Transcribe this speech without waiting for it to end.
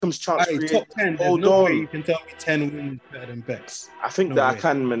Beckham's chance Hey, created. top 10. There's Hold no way on. you can tell me 10 wins better than Beck's. I think No that I way.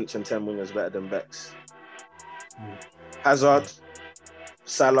 can mention 10 wingers better than Beck's. Hazard,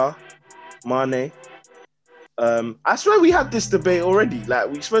 Salah, Mane. I swear we had this debate already.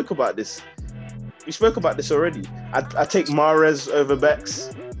 Like, we spoke about this. We spoke about this already. I take Mahrez over Beck's.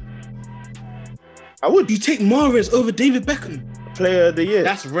 I would. You take Mahrez over David Beckham. Player of the year.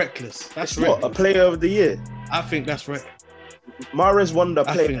 That's reckless. That's It's not reckless. a player of the year. I think that's reckless. Mahrez won the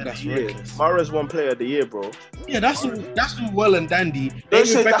I player think of that's the year. reckless. Mahrez won player of the year, bro. Yeah, that's all well and dandy. Don't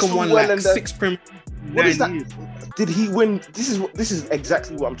say David that's Beckham all won well like and dandy. 6 Premier What is that? years. Did he win? This is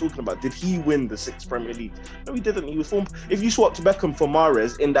exactly what I'm talking about. Did he win the 6 Premier League? No, he didn't. He was formed. If you swapped Beckham for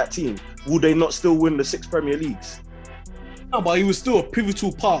Mahrez in that team, would they not still win the 6 Premier Leagues? No, but he was still a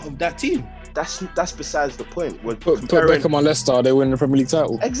pivotal part of that team. That's besides the point. We're Put comparing- Beckham on Leicester, they win the Premier League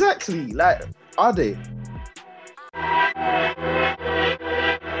title. Exactly. Like, are they?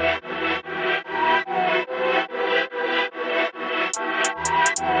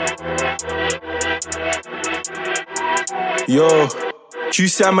 Yo, you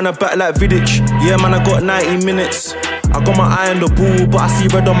say I'm in a back like Vidic. Yeah, man, I got 90 minutes. I got my eye on the ball, but I see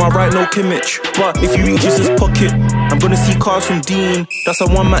red on my right, no Kimmich. But if you reach his pocket, I'm gonna see cards from Dean. That's a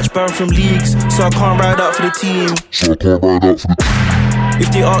one-match ban from leagues, so I can't ride out for the team.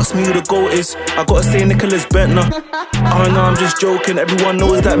 If they ask me who the GOAT is, I gotta say Nicholas Bentner. Oh no, I'm just joking, everyone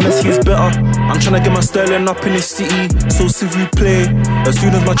knows that Messi is better. I'm tryna get my Sterling up in this city, so s'il play. As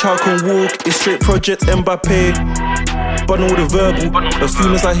soon as my child can walk, it's straight Project Mbappe. But know the verbal, as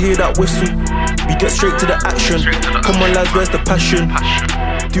soon as I hear that whistle, we get straight to the action. Come on lads, where's the passion?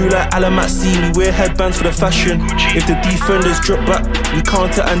 Do like Alan Matsini, wear headbands for the fashion. If the defenders drop back, we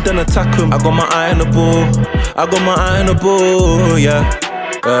counter and then attack them. I got my eye on the ball, I got my eye on the ball, yeah.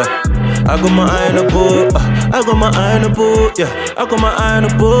 I got my eye on the ball, I got my eye on the ball, yeah. I got my eye on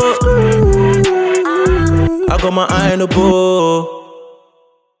the ball, I got my eye on the ball.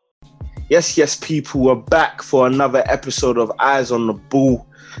 Yes, people, we're back for another episode of Eyes on the Ball.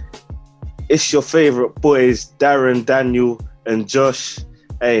 It's your favorite boys, Darren, Daniel, and Josh.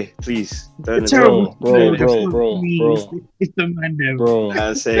 Hey, please don't Bro. It's the man there. Bro.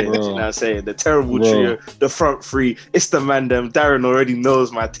 Now say the terrible trio, the front three. It's the man them. Darren already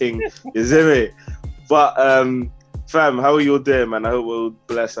knows my thing. You see me? But fam, how are you all doing, man? I hope we're all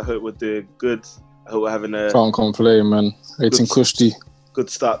blessed. I hope we're doing good. I hope we're having a Can't complain, man. 18 Kushti. good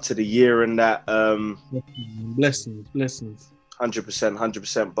start to the year and that. Blessings.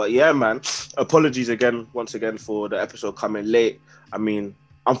 100%. But yeah, man, apologies once again for the episode coming late. I mean,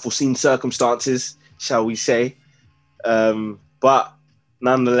 unforeseen circumstances, shall we say. But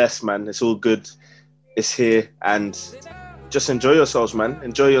nonetheless, man, it's all good. It's here, and just enjoy yourselves, man.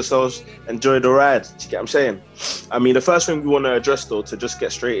 Enjoy the ride. Do you get what I'm saying? I mean, the first thing we want to address, though, to just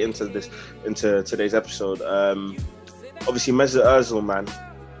get straight into today's episode, obviously Mesut Ozil, man.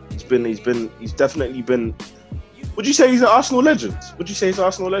 He's definitely been. Would you say he's an Arsenal legend?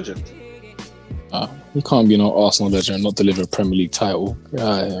 He can't be no Arsenal legend and not deliver a Premier League title.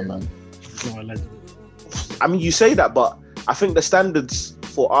 Yeah, man. He's not a legend. I mean, you say that, but I think the standards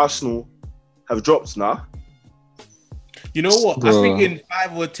for Arsenal have dropped now. You know what? Bro. I think in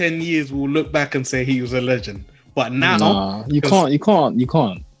 5 or 10 years we'll look back and say he was a legend. But now, Nah, you can't. He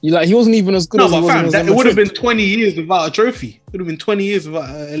wasn't even as good no, as he but was fam, when he was it at would have Madrid. been 20 years without a trophy. It would have been 20 years without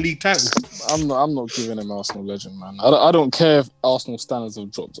a league title. I'm not giving him Arsenal legend, man. I don't care if Arsenal standards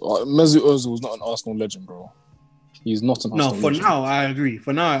have dropped. Mesut Ozil is not an Arsenal legend, bro. He's not an Arsenal No, for legend. now, I agree.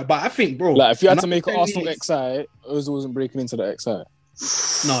 For now, but I think, bro, Like, if you had to another make an 10 Arsenal years- XI, Ozil wasn't breaking into the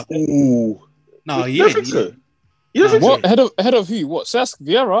XI. No, Ooh. no, You yeah. don't think so? You don't think What? Ahead of who? What? Cesc?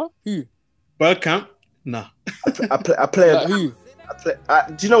 Vieira? Who? Bergkamp? Nah. so? I play. Like, who? Do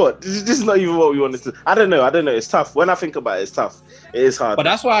you know what? This is not even what we wanted to. I don't know. It's tough. When I think about it, it's tough. It is hard. But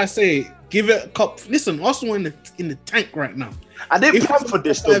that's why I say give it a cup. Listen, Arsenal in the tank right now. I didn't If plan for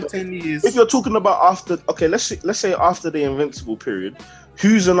this though. 10 years. If you're talking about after, okay, let's say after the Invincible period,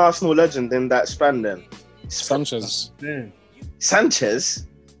 who's an Arsenal legend in that span then? Sanchez. Yeah. Sanchez.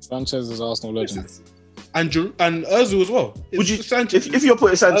 Sanchez is Arsenal legend. And Ozil as well. Would you? Sanchez? If you're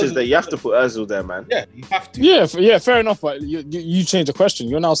putting Sanchez Ozil. there, you have to put Ozil there, man. Yeah, you have to. Yeah, fair enough. But you changed the question.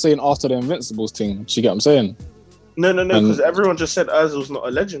 You're now saying after the Invincibles thing. Do you get what I'm saying? No, because everyone just said Ozil's not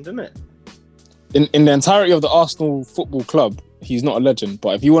a legend, isn't it? In the entirety of the Arsenal football club, he's not a legend.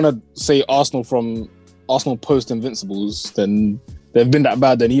 But if you want to say Arsenal from Arsenal post Invincibles, then they've been that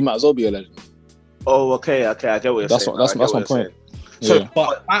bad. Then he might as well be a legend. Oh, okay. I get what you're saying. That's my point. So, Yeah.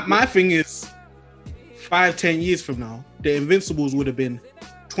 But my thing is, 5-10 years from now, the Invincibles would have been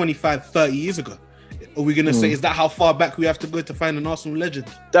 25-30 years ago. Are we gonna say, is that how far back we have to go to find an Arsenal legend?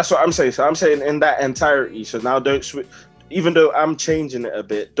 That's what I'm saying. So I'm saying in that entirety. So now don't switch. Even though I'm changing it a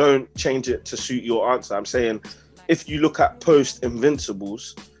bit, don't change it to suit your answer. I'm saying if you look at post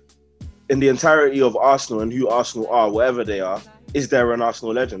Invincibles, in the entirety of Arsenal and who Arsenal are, whatever they are, is there an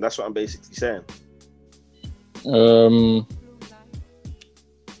Arsenal legend? That's what I'm basically saying.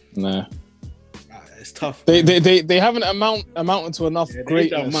 Nah. It's tough. They haven't amounted to enough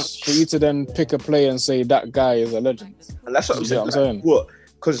greatness for you to then pick a player and say that guy is a legend. And that's what I'm saying. What I'm saying. What?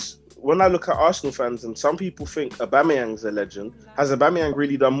 Because when I look at Arsenal fans, and some people think Aubameyang's a legend, has Aubameyang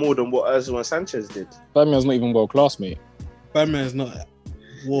really done more than what Ozil and Sanchez did? Aubameyang's not even world class, mate. Aubameyang's not.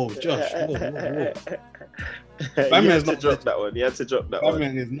 Whoa, Josh. Whoa. You had to drop that one.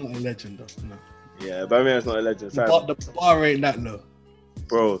 Aubameyang is not a legend, though. No. Yeah, Aubameyang's not a legend. But the bar ain't that low.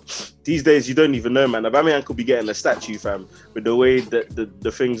 Bro, these days you don't even know, man. Aubameyang could be getting a statue, fam, with the way that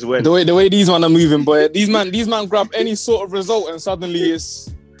the things went. The way these men are moving, boy. These man grab any sort of result and suddenly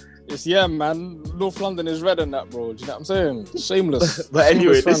it's yeah, man. North London is red in that, bro. Do you know what I'm saying? Shameless. But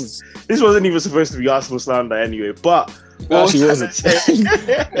anyway, this wasn't even supposed to be Arsenal slander anyway. But it actually wasn't.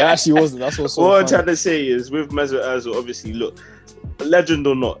 It actually wasn't. That's what's so what funny. I'm trying to say is with Mesut Ozil, obviously, look, legend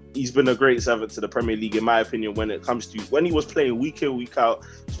or not, he's been a great servant to the Premier League, in my opinion. When it comes to when he was playing week in, week out, he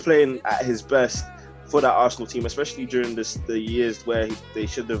was playing at his best for that Arsenal team, especially during the years where they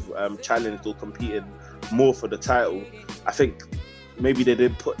should have challenged or competed more for the title. I think maybe they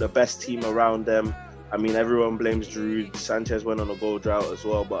didn't put the best team around them. I mean, everyone blames Giroud. Sanchez went on a goal drought as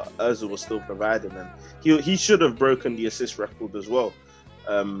well, but Ozil was still providing, and he should have broken the assist record as well,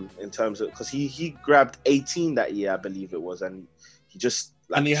 in terms of, because he grabbed 18 that year, I believe it was, and he just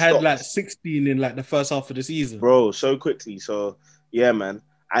and he had like 16 in like the first half of the season, bro, so quickly. So yeah, man,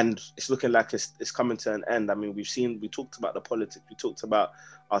 and it's looking like it's coming to an end. I mean, we talked about the politics, we talked about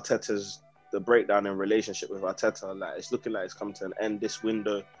Arteta's the breakdown in relationship with Arteta. Like, it's looking like it's coming to an end this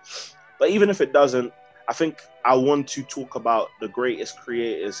window. But even if it doesn't, I think I want to talk about the greatest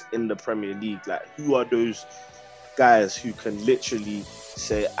creators in the Premier League. Like, who are those guys who can literally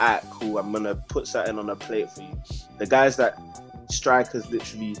say, cool, I'm going to put something on a plate for you. The guys that strikers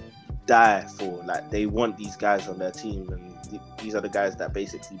literally die for. Like, they want these guys on their team, and these are the guys that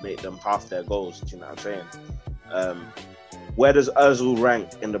basically make them half their goals. Do you know what I'm saying? Where does Ozil rank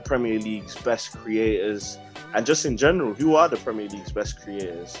in the Premier League's best creators? And just in general, who are the Premier League's best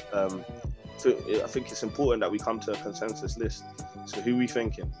creators? I think it's important that we come to a consensus list. So who are we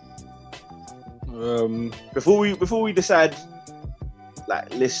thinking? Before we decide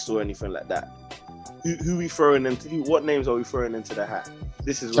like lists or anything like that, who we throwing into? What names are we throwing into the hat?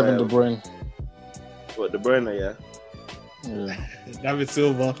 This is Kevin De Bruyne. What, De Bruyne? Yeah. David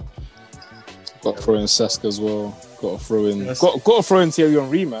Silva. Got to throw in Cesc as well. Got to throw in. Got to throw in Thierry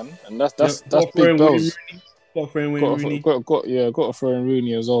Henry, man, and that's big bells. Got to throw in Rooney. Got to throw in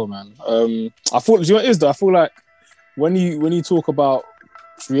Rooney as well, man. I thought, do you know what it is though? I feel like when you talk about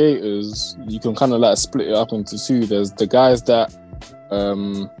creators, you can kind of like split it up into two. There's the guys that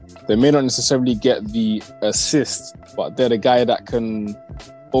they may not necessarily get the assist, but they're the guy that can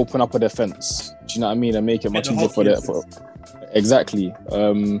open up a defense. Do you know what I mean? And make it much easier for that. Exactly.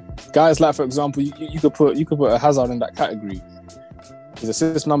 Guys like, for example, you could put a Hazard in that category. His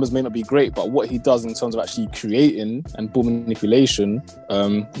assist numbers may not be great, but what he does in terms of actually creating and ball manipulation,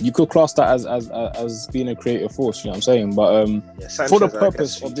 you could class that as being a creative force. You know what I'm saying? But Sanchez, for the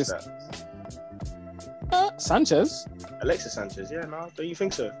purpose of this, Sanchez, Alexis Sanchez, yeah, no, don't you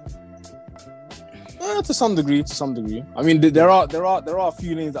think so? To some degree. I mean, there are a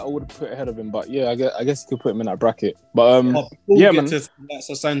few names that I would put ahead of him, but yeah, I guess you could put him in that bracket. But yeah, man. That's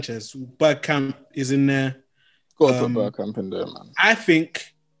Sanchez. Bergkamp is in there. Got to put Bergkamp in there, man. I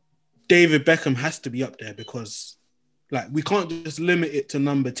think David Beckham has to be up there because, like, we can't just limit it to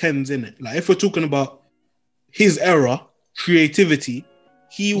number 10s, in it. Like, if we're talking about his era, creativity,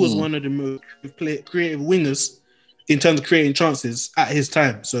 he was one of the most creative wingers in terms of creating chances at his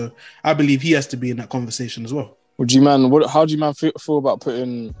time. So I believe he has to be in that conversation as well. How do you man feel about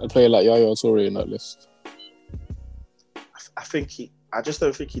putting a player like Yaya Toure in that list? I just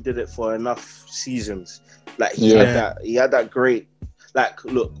don't think he did it for enough seasons. Like he had that great, like,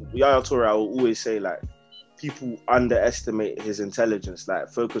 look, Yaya Toure, I will always say, like, people underestimate his intelligence, like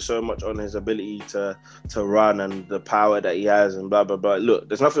focus so much on his ability to run and the power that he has and blah blah blah. Look,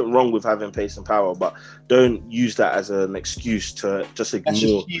 there's nothing wrong with having pace and power, but don't use that as an excuse to just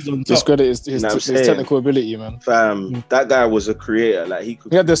ignore. Discredit his technical ability, man. Fam, that guy was a creator. Like he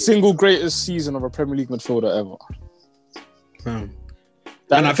had the single greatest season of a Premier League midfielder ever.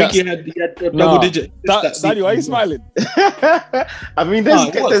 And I think he had double Nah, digit. Sadio, why are you smiling? I mean,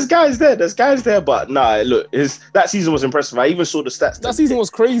 there's guys there, but nah, look, that season was impressive. I even saw the stats. That season was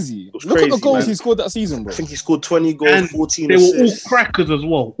crazy. was Look at crazy, the goals man. he scored that season, bro. I think he scored 20 goals, And 14 They were all assists. crackers as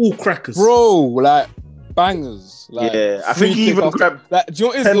well. All crackers. Bro, like bangers. Like, Yeah, I free think he kick even after- grabbed. Like, do you know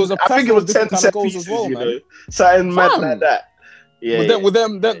what it is? 10, It was a I think it was 10 plethora of different kind set of goals pieces, as well, you man. know, something mad Fam. like that. Yeah, With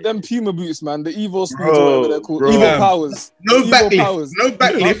them Puma boots, man, the Evo speeds Bro, or whatever they're called, bro. Evo powers. No Evo backlift. powers. No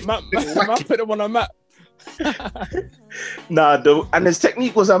backlift. Man, put them on a map. and his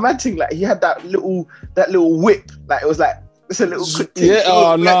technique was a mad thing. Like he had that little whip. Like it was like it's a little quick thing. Yeah,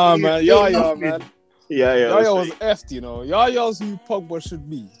 oh Like, nah, he- man, he- Yaya, man. Yeah. Yaya was effed, you know. Yaya's who Pogba should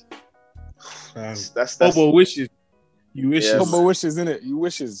be. That's Bobo wishes. You wish. Yes. Pogba wishes, innit? You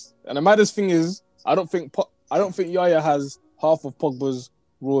wishes. And the maddest thing is, I don't think Yaya has half of Pogba's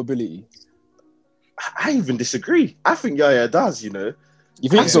raw ability. I even disagree. I think Yaya does. You know. You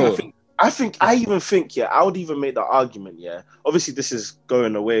think so? I even think, I would even make the argument, Obviously, this is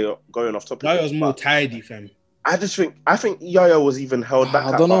going off topic. That was more but tidy, fam. I think Yaya was even held back.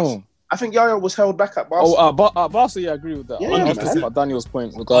 I at don't Barca. know. I think Yaya was held back at Barca. Barca, I agree with that. Yeah, 100% man. about Daniel's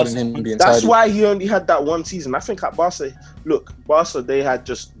point regarding him being That's tidy. why he only had that one season. I think at Barca, they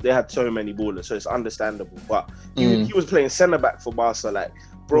had so many ballers, so it's understandable. But he was playing centre back for Barca. Like,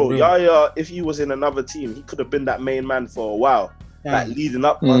 bro, Mhm. Yaya, if he was in another team, he could have been that main man for a while, like leading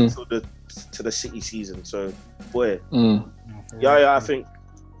up until the City season. So, boy, Yaya, I think,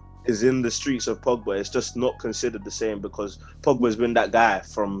 is in the streets of Pogba. It's just not considered the same because Pogba's been that guy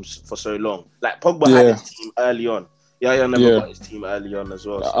for so long. Like Pogba had his team early on. Yaya never got his team early on as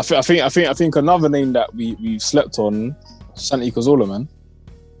well. So. I think another name that we've slept on, Santi Cazorla, man.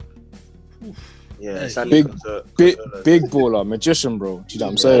 Yeah, Big baller, magician, bro. Do you know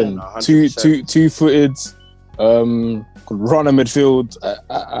what I'm saying? no, 100%. Two-footed, could run a midfield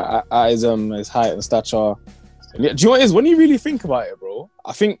at his height and stature. And do you know what it is? When you really think about it, bro,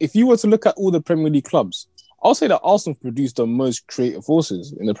 I think if you were to look at all the Premier League clubs, I'll say that Arsenal produced the most creative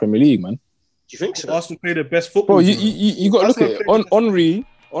forces in the Premier League, man. Do you think so? Arsenal played the best football. Bro, you got to look at it.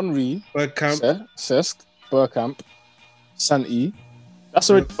 Henri, Bergkamp. Cesc, Bergkamp, Santi. That's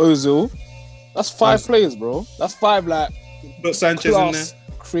already Ozil. That's 5 players, bro. That's 5 like Put Sanchez in there. class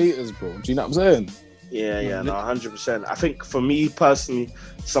creators, bro. Do you know what I'm saying? Yeah, no, 100%. I think for me personally,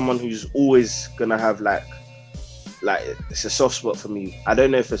 someone who's always gonna have like it's a soft spot for me. I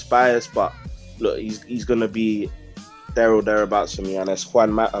don't know if it's biased, but look, he's gonna be there or thereabouts for me, and that's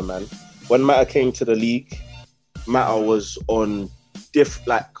Juan Mata, man. When Mata came to the league, Mata was on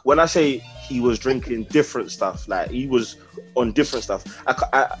like when I say he was drinking different stuff, like he was on different stuff.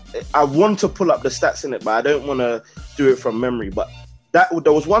 I want to pull up the stats in it, but I don't want to do it from memory. But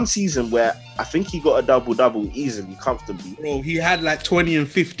there was one season where I think he got a double easily, comfortably. Bro, he had like 20 and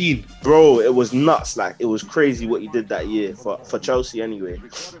 15. Bro, it was nuts. Like it was crazy what he did that year for Chelsea. Anyway,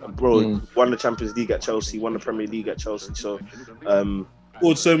 bro, won the Champions League at Chelsea, won the Premier League at Chelsea. So,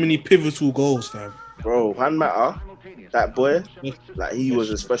 Scored so many pivotal goals, fam. bro, Juan Mata, that boy, like he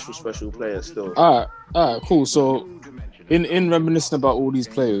was a special player still. All right, cool. So, in reminiscing about all these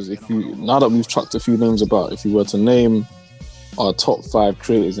players, now that we've chucked a few names about, if you were to name our top 5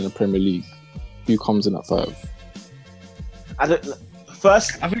 creators in the Premier League, who comes in at 5? I think it's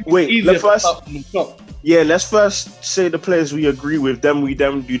let's easier let's first say the players we agree with. Then we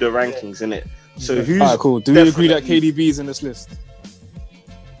do the rankings, innit? So who's All right, cool. Do we agree that KDB is in this list?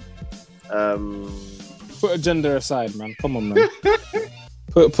 Put agenda aside, man. Come on, man.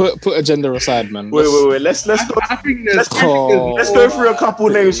 Put agenda aside, man. Wait. Let's go. I think Let's go through a couple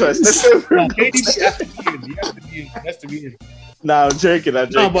names first. Let's go through. KDB has to be in. Nah, I'm joking.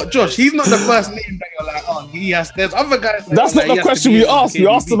 No, but Josh, he's not the first name that you're like, oh, he has. There's other guys. That's not he the has question to be we in asked. We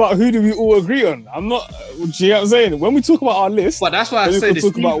KDB. asked about who do we all agree on. I'm not. Do you know what I'm saying? When we talk about our list, But that's why I then we said can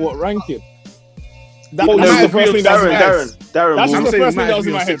talk about what ranking. That's Well, the no, first thing that was in my head. Darren. That's I'm the saying first thing it that was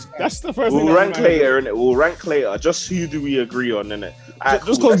in might my be head. on That's the first We'll thing. rank later, innit? We'll rank later. Just who do we agree on, innit?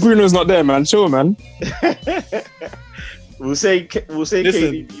 Just because Bruno's not there, man. Chill, man. We'll say Listen,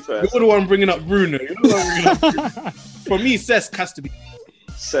 KDB first. You're the one bringing up Bruno. You're the one bringing up Bruno. For me, Cesc has to be.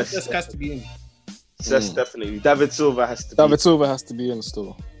 Cesc Cesc has to be in. definitely. David Silva has to be. David Silva has to be in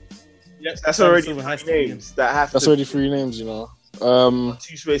still. Yep, That's David already Silva has to 3 be in. names that have That's to already 3 names, you know. 2 So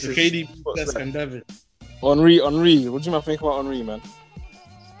spaces. KDB, spots Cesc, left. and David. Henri. What do you think about Henri, man?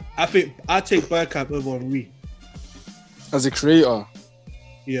 I think I take Bergkamp over Henri. As a creator,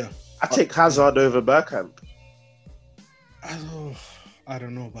 Yeah. I take Hazard over Bergkamp. I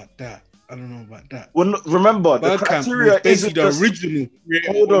don't know about that. Well, remember the Bergkamp criteria was isn't basically the just. original.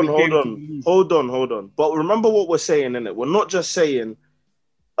 Hold on. But remember what we're saying, innit? We're not just saying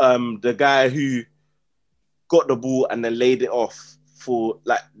the guy who got the ball and then laid it off for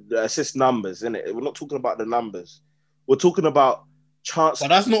like the assist numbers, innit? We're not talking about the numbers. We're talking about chance. But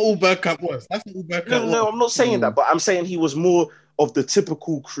that's not all Bergkamp was. That's not all Bergkamp was. No, I'm not saying that, but I'm saying he was more of the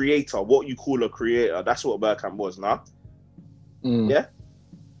typical creator, what you call a creator. That's what Bergkamp was, nah? Yeah?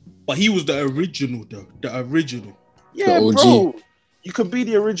 But he was the original, though. The original. Yeah, The OG. bro. You can be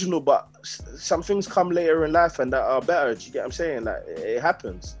the original, but some things come later in life and that are better. Do you get what I'm saying? Like, it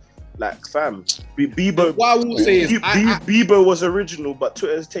happens. Like, fam, Bieber. What I will say is, Bieber was original, but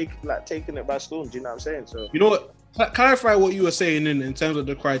Twitter's taking it by storm. Do you know what I'm saying? So you know what? Clarify what you were saying in terms of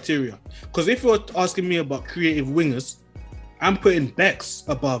the criteria. Because if you're asking me about creative wingers, I'm putting Bex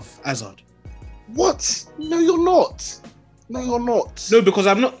above Hazard. what? No, you're not. No, you're not. No, because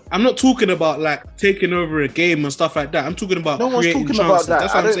I'm not talking about like taking over a game and stuff like that. I'm talking about No one's creating talking about chances. that.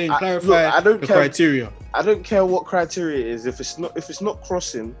 That's what I'm saying. Clarify I don't the care. criteria. I don't care what criteria it is. If it's not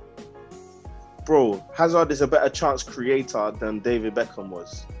crossing, bro, Hazard is a better chance creator than David Beckham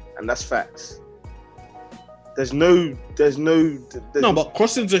was, and that's facts. There's no. No, but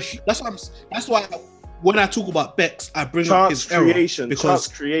crossings are. That's why when I talk about Bex, I bring up chance his error creation. because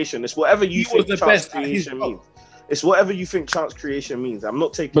Chance creation. It's whatever you he was think the chance best at his creation job. means. It's whatever you think chance creation means. I'm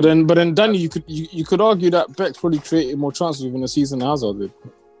not taking. But then, Danny, you could argue that Beck probably created more chances within the season than Hazard did.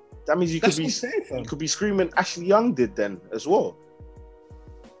 That means you That's could be. what I'm saying, fam. You could be screaming Ashley Young did then as well.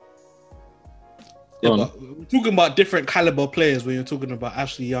 Yeah, Go on. but we're talking about different caliber players when you're talking about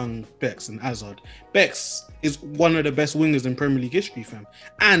Ashley Young, Bex, and Hazard. Bex is one of the best wingers in Premier League history, fam.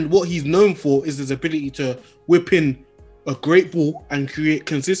 And what he's known for is his ability to whip in a great ball and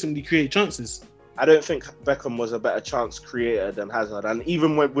consistently create chances. I don't think Beckham was a better chance creator than Hazard. And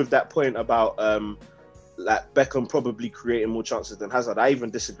even with that point about like Beckham probably creating more chances than Hazard, I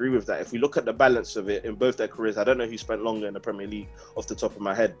even disagree with that. If we look at the balance of it in both their careers, I don't know who spent longer in the Premier League off the top of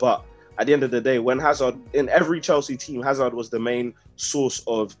my head, but at the end of the day, when Hazard, in every Chelsea team, Hazard was the main source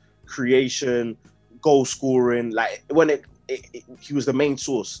of creation, goal scoring. Like when he was the main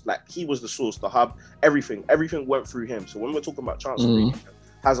source. Like he was the source, the hub, everything went through him. So when we're talking about chance creation,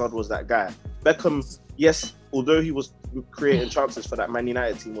 Hazard was that guy. Beckham, yes, although he was creating chances for that Man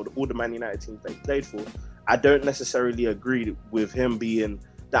United team or all the Man United teams they played for, I don't necessarily agree with him being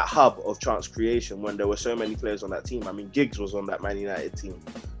that hub of chance creation when there were so many players on that team. I mean, Giggs was on that Man United team.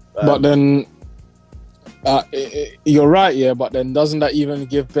 But then, you're right, yeah. But then, doesn't that even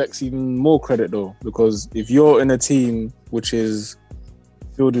give Bex even more credit though? Because if you're in a team which is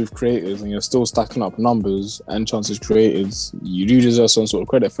filled with creators and you're still stacking up numbers and chances created, you do deserve some sort of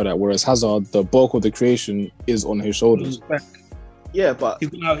credit for that. Whereas Hazard, the bulk of the creation is on his shoulders. Yeah, but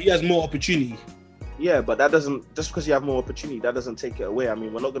he has more opportunity. Yeah, but that doesn't, just because you have more opportunity, that doesn't take it away. I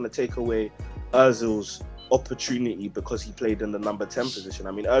mean, we're not going to take away Ozil's opportunity because he played in the number 10 position.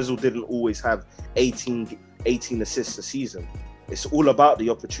 I mean, Ozil didn't always have 18 assists a season. It's all about the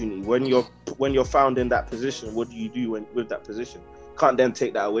opportunity. When you're found in that position, what do you do with that position? Can't then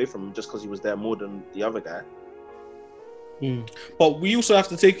take that away from him just because he was there more than the other guy. But we also have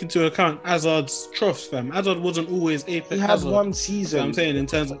to take into account Hazard's troughs, fam. Hazard wasn't always apex. He had Hazard. one season. I'm saying in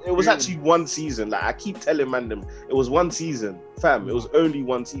terms of it was actually one season. Like I keep telling them, it was one season, fam. It was only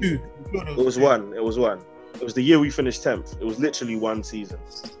one season. It was one. It was the year we finished 10th. It was literally one season.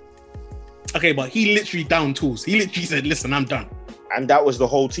 Okay, but he literally downed tools. He literally said, "Listen, I'm done." And that was the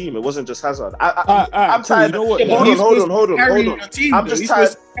whole team. It wasn't just Hazard. I'm tired. You know what? Hold on. Team, I'm just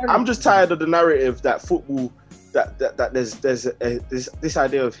tired. I'm just tired of the narrative that football. That there's this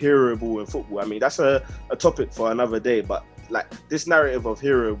idea of hero ball in football. I mean, that's a topic for another day. But like this narrative of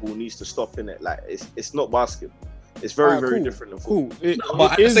hero ball needs to stop in it. Like it's not basketball. It's very different in football.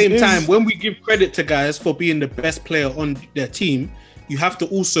 But at the same time, when we give credit to guys for being the best player on their team, you have to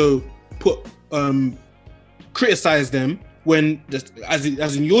also criticize them when, as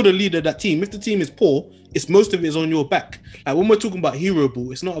in you're the leader of that team. If the team is poor, it's most of it is on your back. Like when we're talking about hero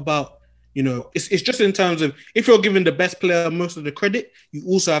ball, it's not about, it's just in terms of if you're giving the best player most of the credit, you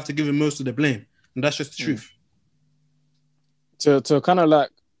also have to give him most of the blame, and that's just the truth. To kind of like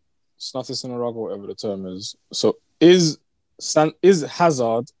snuff this in a rug or whatever the term is. So is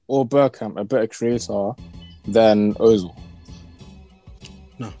Hazard or Bergkamp a better creator than Ozil?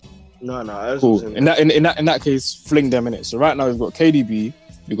 No. Cool. In that case, fling them in it. So right now we've got KDB,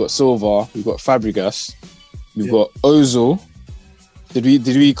 we've got Silva, we've got Fabregas, we've got Ozil. Did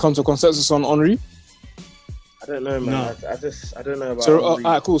we come to a consensus on Henry? I don't know, man. I don't know about. So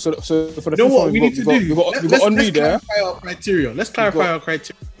alright, cool. So for the what we need to do? We've got Henry there. Let's clarify our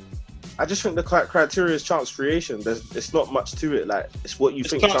criteria. I just think the criteria is chance creation. It's not much to it. Like it's what you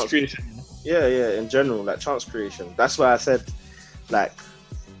think. Chance creation. Yeah. In general, like chance creation. That's why I said, like,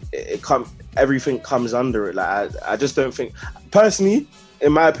 everything comes under it. Like I just don't think, personally,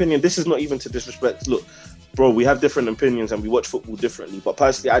 in my opinion, this is not even to disrespect. Look, bro, we have different opinions and we watch football differently. But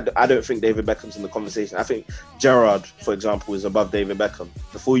personally, I don't think David Beckham's in the conversation. I think Gerrard, for example, is above David Beckham.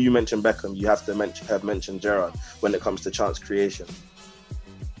 Before you mention Beckham, you have to have mentioned Gerrard when it comes to chance creation.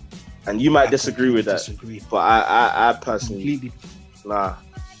 And you might disagree with that, but I personally, completely. Nah.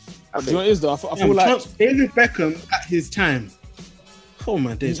 Do you know what it is though? I feel like David Beckham at his time. Oh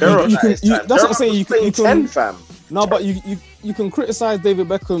my days! Gerrard, that's what I'm saying. You can 10, fam. No, but you can criticize David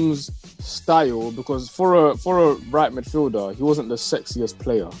Beckham's style because for a right midfielder, he wasn't the sexiest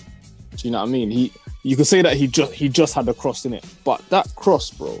player. Do you know what I mean? You could say that he just had a cross in it, but that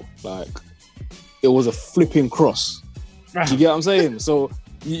cross, bro, like it was a flipping cross. Do you get what I'm saying? So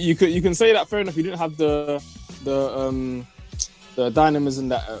you can say that, fair enough. You didn't have the dynamism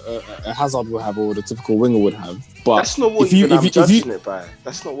that a Hazard would have or the typical winger would have. But that's not what I'm judging it by.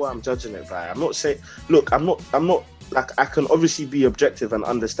 That's not what I'm judging it by. I'm not saying. Look, I'm not. Like, I can obviously be objective and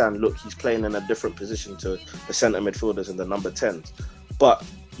understand. Look, he's playing in a different position to the centre midfielders and the number 10s. But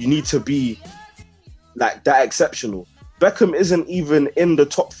you need to be like that exceptional. Beckham isn't even in the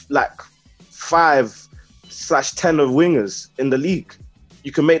top like 5/10 of wingers in the league.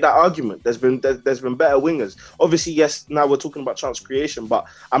 You can make that argument. There's been better wingers. Obviously, yes. Now we're talking about chance creation, but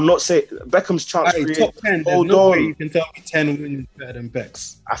I'm not saying Beckham's chance creation. Top 10. There's no way you can tell me 10 wingers better than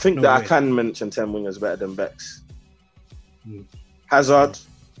Becks. I think No that way. I can mention 10 wingers better than Becks. Hazard,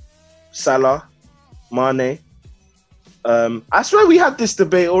 Salah, Mane. I swear we had this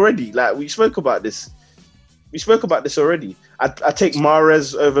debate already. Like we spoke about this. We spoke about this already. I take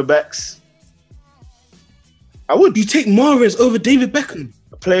Mahrez over Becks. I would. You take Mahrez over David Beckham?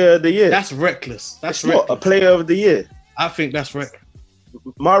 Player of the year. That's reckless. That's not a player of the year. I think that's reckless.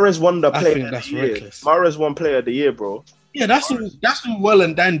 Mahrez won the I player think of that's the year. reckless. Mahrez won player of the year, bro. Yeah, that's all well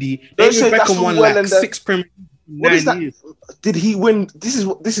and dandy. Don't David say that's Beckham all won well like and dan- 6 Premier League in What is 9 that? years. Did he win? This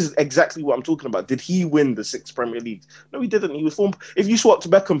is exactly what I'm talking about. Did he win the 6 Premier Leagues? No, he didn't. He was formed. If you swapped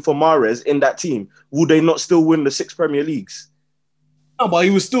Beckham for Mahrez in that team, would they not still win the 6 Premier Leagues? No, but he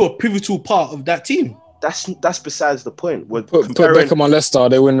was still a pivotal part of that team. That's besides the point. We're put comparing Beckham on Leicester,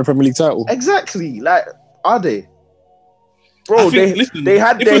 they win the Premier League title. exactly. Like, are they? Bro, I think, they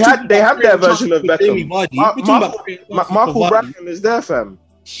had their version of Jamie Beckham. Vardy, Marco Brandon is there, fam.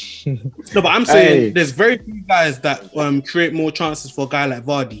 No, but I'm saying Hey. there's very few guys that create more chances for a guy like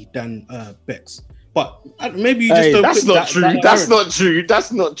Vardy than Becks. But maybe you just Hey, don't. That's put not that- true. that- That's not true.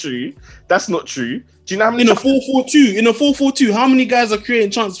 That's not true. That's not true. Do you know how many? In a 4-4-2, how many guys are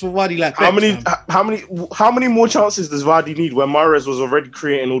creating chances for Vardy like How Becks, many? fam? How many more chances does Vardy need when Mahrez was already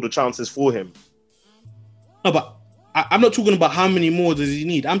creating all the chances for him? No, but I'm not talking about how many more does he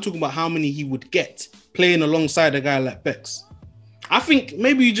need. I'm talking about how many he would get playing alongside a guy like Becks. I think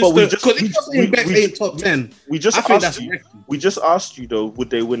maybe you just But because if you're saying Becks ain't top 10, We just I think asked that's you. reckless. We just asked you though. Would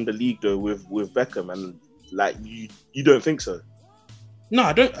they win the league though with Beckham? And like you don't think so? No,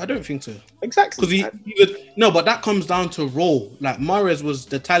 I don't think so. Exactly. Because he would, no, but that comes down to role. Like Mahrez was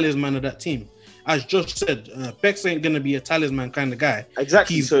the talisman of that team. As Josh said, Becks ain't gonna be a talisman kind of guy.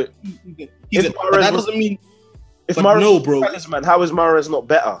 Exactly. He's- So He's If but Mahrez that was- doesn't mean if but Mahrez no, was bro. talisman, how is Mahrez not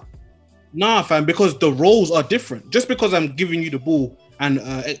better? nah, fam, because the roles are different. Just because I'm giving you the ball and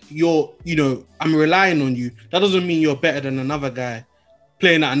I'm relying on you, that doesn't mean you're better than another guy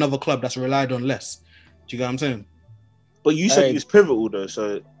playing at another club that's relied on less. Do you get what I'm saying? But you said Hey. he was pivotal though.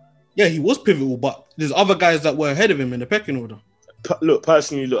 So Yeah, he was pivotal, but there's other guys that were ahead of him in the pecking order.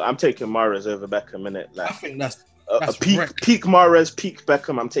 personally, I'm taking Mahrez over Beckham in it. I Like think that's a peak reckless. peak Mahrez, peak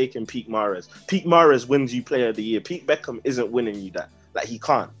Beckham. I'm taking peak Mahrez. Peak Mahrez wins you Player of the Year. Peak Beckham isn't winning you that. Like he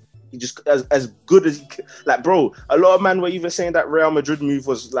can't. He just as good as he can. Like bro, a lot of men were even saying that Real Madrid move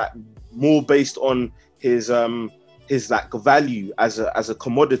was like more based on his like value as a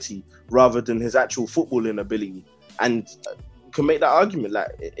commodity rather than his actual footballing ability. And you can make that argument. Like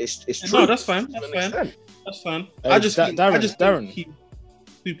it's true. No, that's fine. to That's an fine. extent. That's fine. Hey, I just Darren. think he's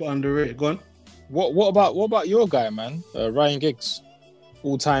super underrated. Go on. What about your guy, man? Ryan Giggs,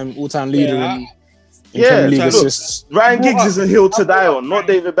 all time leader Yeah, in Yeah, Premier League look, assists. Ryan Giggs is a hill to die on, not Ryan.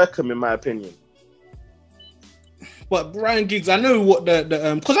 David Beckham, in my opinion. But Ryan Giggs, I know what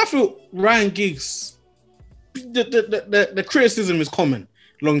the because I feel Ryan Giggs, the criticism is common.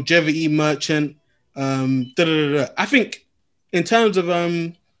 Longevity merchant, I think in terms of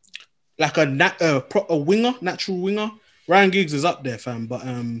like a winger, natural winger, Ryan Giggs is up there, fam. But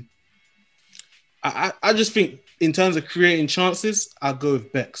I just think in terms of creating chances, I'll go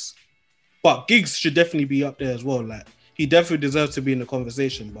with Becks. But Giggs should definitely be up there as well. Like he definitely deserves to be in the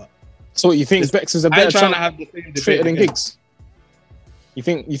conversation. But So you think Becks is a I better ain't trying to chance have the same fitter debate than again. Giggs? You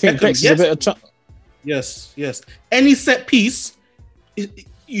think Beckham, Bex is yes. a better chance? Yes. Any set piece,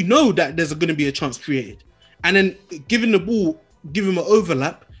 you know that there's going to be a chance created, and then giving the ball, give him an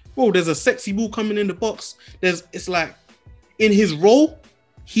overlap. Bro, there's a sexy ball coming in the box. It's like in his role,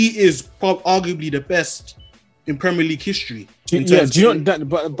 he is arguably the best in Premier League history. Do you know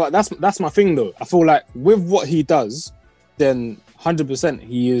that? But that's my thing though. I feel like with what he does, then 100%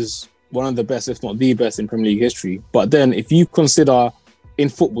 he is one of the best, if not the best, in Premier League history. But then if you consider in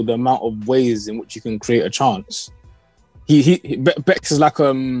football the amount of ways in which you can create a chance, Bex is like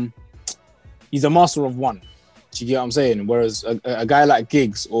he's a master of one. Do you get what I'm saying? Whereas a guy like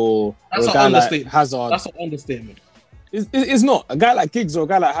Giggs or a guy like Hazard, that's an understatement. It's not. A guy like Giggs or a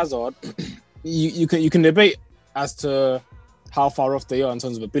guy like Hazard, you can debate as to how far off they are in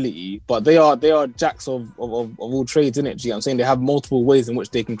terms of ability, but they are jacks of all trades, innit? Do you get what I'm saying? They have multiple ways in which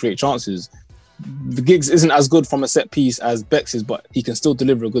they can create chances. The Giggs isn't as good from a set piece as Bex is, but he can still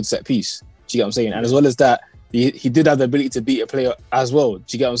deliver a good set piece. Do you get what I'm saying? And as well as that, he did have the ability to beat a player as well. Do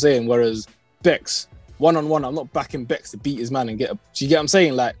you get what I'm saying? Whereas Bex, one-on-one, I'm not backing Bex to beat his man and get a... Do you get what I'm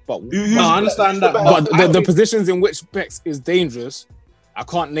saying? Like, but no, I understand that. But the positions in which Bex is dangerous, I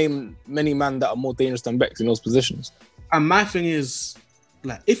can't name many men that are more dangerous than Bex in those positions. And my thing is,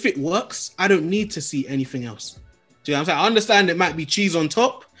 like, if it works, I don't need to see anything else. Do you know what I'm saying? I understand it might be cheese on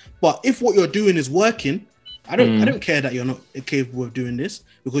top, but if what you're doing is working, I don't care that you're not capable of doing this,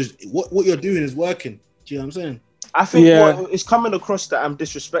 because what you're doing is working. Do you know what I'm saying? I think what it's coming across that I'm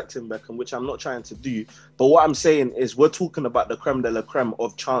disrespecting Beckham, which I'm not trying to do. But what I'm saying is we're talking about the creme de la creme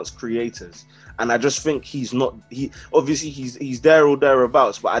of chance creators. And I just think he's there or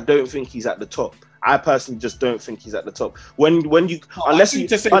thereabouts, but I don't think he's at the top. I personally just don't think he's at the top. Unless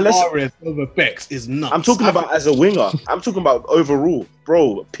Mahrez over Bex is nuts. I'm talking about as a winger. I'm talking about overall,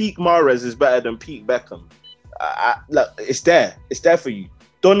 bro. Peak Mahrez is better than peak Beckham. It's there. It's there for you.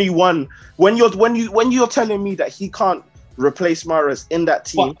 Donny won. When you're telling me that he can't replace Mahrez in that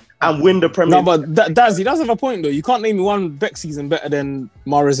team and win the Premier League. No, but Daz, he does have a point though. You can't name me one Bex season better than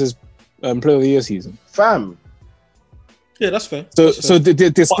Mahrez's Player of the Year season. Fam. Yeah, that's fair. So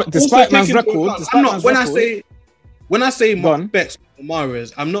despite man's record, when I say Bex or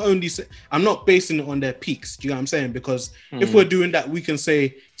Mahrez, I'm not basing it on their peaks. Do you know what I'm saying? Because if we're doing that, we can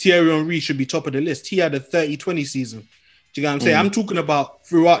say Thierry Henry should be top of the list. He had a 30-20 season. Do you know what I'm saying? I'm talking about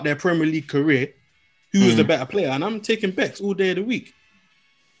throughout their Premier League career, who was the better player, and I'm taking Bex all day of the week.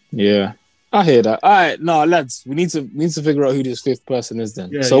 Yeah, I hear that. All right, no, lads, we need to figure out who this fifth person is then.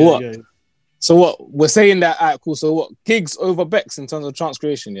 Yeah, So what? We're saying that. All right, cool. So what? Giggs over Bex in terms of chance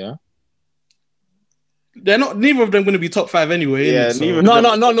creation, yeah. They're not. Neither of them going to be top 5 anyway. Yeah,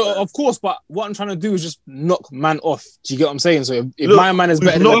 no. Of course, but what I'm trying to do is just knock man off. Do you get what I'm saying? So if my man is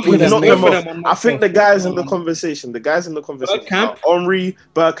better than I think the guys in the conversation, are Henry,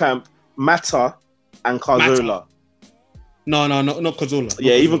 Bergkamp, Mata, and Cazorla. No, not Cazorla.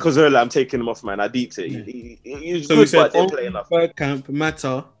 Yeah, even Cazorla, I'm taking him off, man. I deeped it. Yeah. He's good, but didn't play enough. Bergkamp,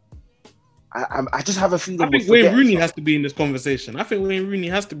 Mata. I just have a feeling. I think Wayne Rooney has to be in this conversation.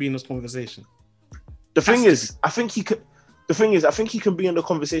 The thing is, I think he can be in the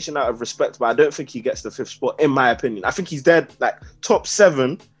conversation out of respect, but I don't think he gets the 5th spot, in my opinion. I think he's there, like top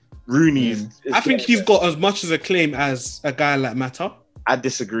 7. Rooney is I think he's got as much as a claim as a guy like Mata. I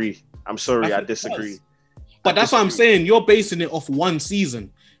disagree. I'm sorry, I disagree. But that's what I'm saying. You're basing it off one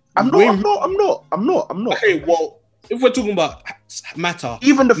season. I'm not. Okay, well, if we're talking about Mata,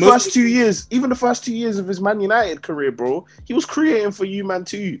 even the first 2 years of his Man United career, bro, he was creating for you, man,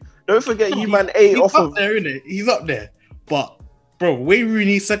 too. Don't forget, you man ate off of there, innit? He's up there. But bro, Wayne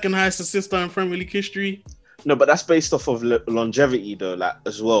Rooney's second highest assister in Premier League history. No, but that's based off of longevity, though, like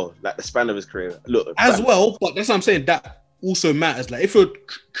as well, like the span of his career. Look, well, but that's what I'm saying. That also matters. Like if you're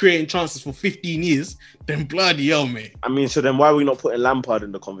creating chances for 15 years, then bloody hell, mate. I mean, so then why are we not putting Lampard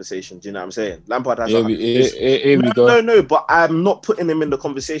in the conversation? Do you know what I'm saying? Lampard has go. But I'm not putting him in the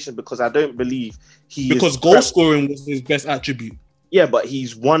conversation because I don't believe because goal scoring was his best attribute. Yeah, but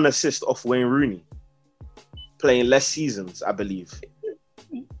he's 1 assist off Wayne Rooney, playing less seasons, I believe.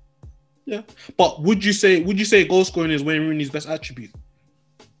 Yeah, but would you say goal scoring is Wayne Rooney's best attribute?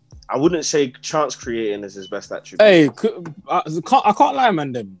 I wouldn't say chance creating is his best attribute. Hey, I can't lie,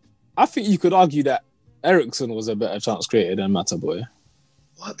 man. Then I think you could argue that Eriksen was a better chance creator than Mata Boy.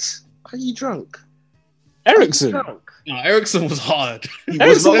 What? Are you drunk? Eriksen? No, Eriksen was hard.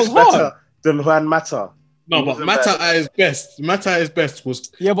 Eriksen was better than Juan Mata. No, but Mata at his best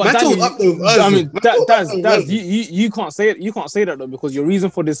was. Yeah, but Mata was up there with us. I mean, you can't say it. You can't say that though, because your reason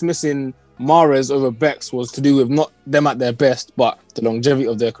for dismissing Mahrez over Bex was to do with not them at their best, but the longevity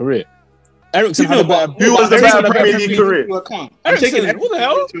of their career. Ericsson had a better. Who was the Ericsson better had a Premier League career? Ericsson, what the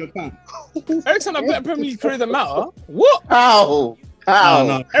hell? Ericsson had a better Premier League career than Mata. What? How?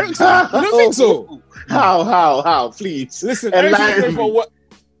 No. Ericsson, you don't think so? How? Please. Listen, Enlighten Ericsson played for me. what?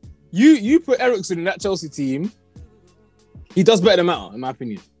 You put Ericsson in that Chelsea team. He does better than Mata, in my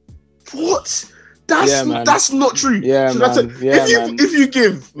opinion. What? Yeah, man. That's not true. Yeah, So man. Yeah, man. if you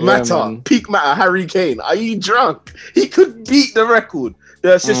give Mata, man. peak Mata, Harry Kane, are you drunk? He could beat the record,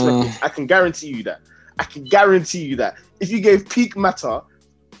 the assist record. I can guarantee you that. If you gave peak Mata,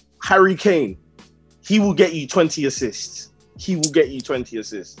 Harry Kane, he will get you 20 assists. I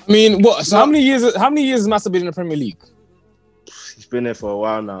mean, what? So how many years has Mata been in the Premier League? He's been there for a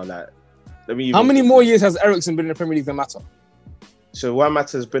while now. How many more years has Ericsson been in the Premier League than Mata? So one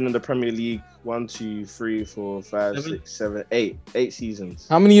Mata's been in the Premier League 1, 2, 3, 4, 5, 7. 6, 7, 8. 8 seasons.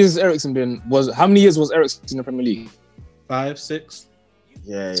 How many years has Ericsson been? How many years was Ericsson in the Premier League? 5, 6.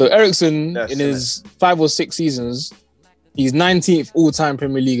 Yeah. So Ericsson, That's in his 5 or 6 seasons, he's 19th all-time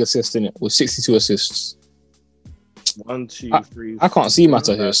Premier League assist in it with 62 assists. 1, 2, 3. I can't see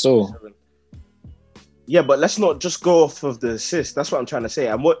Mata here, 5, so 7. Yeah, but let's not just go off of the assist. That's what I'm trying to say.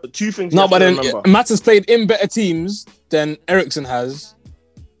 And what 2 things? no, you have but to then remember. Mata's played in better teams than Ericsson has,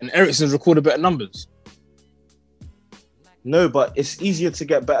 and Ericsson's recorded better numbers. No, but it's easier to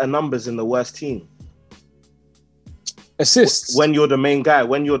get better numbers in the worst team. Assists. When you're the main guy,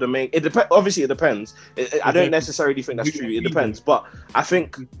 it depends. Obviously, it depends. I don't necessarily think that's true. It depends, but I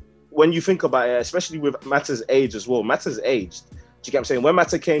think when you think about it, especially with Mata's age as well, Mata's aged. Do you get what I'm saying? When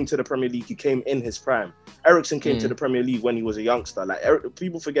Mata came to the Premier League, he came in his prime. Ericsson came to the Premier League when he was a youngster. Like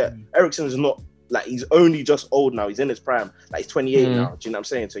people forget, Ericsson is not like he's only just old now. He's in his prime. Like he's 28 now. Do you know what I'm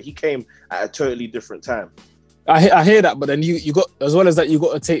saying? So he came at a totally different time. I hear that, but then you got, as well as that, you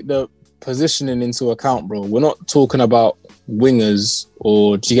got to take the positioning into account, bro. We're not talking about wingers,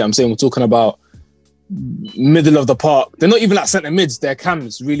 or do you get what I'm saying? We're talking about middle of the park. They're not even like centre mids, they're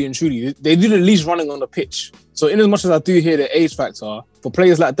cams, really and truly. They do the least running on the pitch. So in as much as I do hear the age factor, for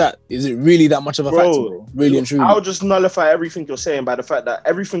players like that, is it really that much of a factor, bro? Really and truly. I'll just nullify everything you're saying by the fact that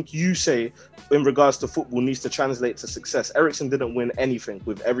everything you say in regards to football needs to translate to success. Ericsson didn't win anything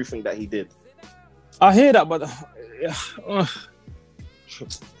with everything that he did. I hear that, but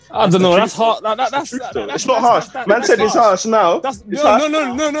I don't know. That's hard. It's not harsh. Man said it's harsh now.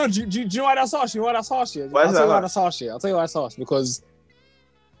 No. Do you know why that's harsh? I'll tell you why that's harsh. Because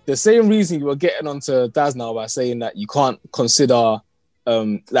the same reason you were getting onto Daz now by saying that you can't consider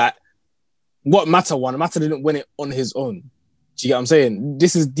that what Mata won. Mata didn't win it on his own. Do you get what I'm saying?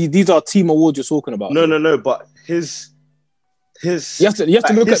 These are team awards you're talking about. No. But his you have to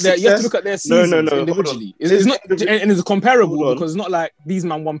look at their seasons individually. It's not, and it's comparable because it's not like these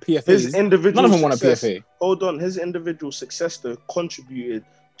man won PFAs. His individual None of them won a success, PFA. Hold on, his individual success though contributed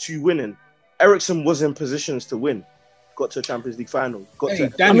to winning. Ericsson was in positions to win. Got to a Champions League final.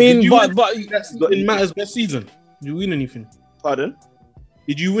 Danny, in Mata's best season, did you win anything? Pardon?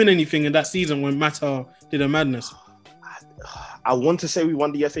 Did you win anything in that season when Mata did a madness? I want to say we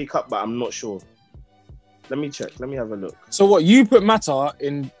won the FA Cup, but I'm not sure. Let me check. Let me have a look. So what, you put Mata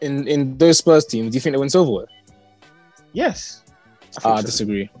in those Spurs teams? Do you think they win silverware? Yes. I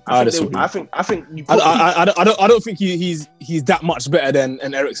disagree. I think you put I don't think he's that much better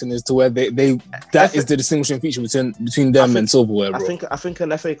than Ericsson is to where that is the distinguishing feature between them and silverware, bro. I think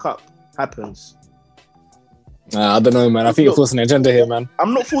an FA Cup happens. I don't know, man. I think you're forcing the agenda here, man.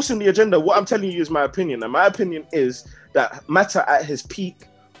 I'm not forcing the agenda. What I'm telling you is my opinion, and my opinion is that Mata at his peak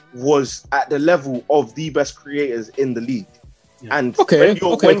was at the level of the best creators in the league. Yeah. And but then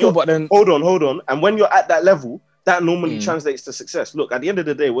hold on. And when you're at that level, that normally translates to success. Look, at the end of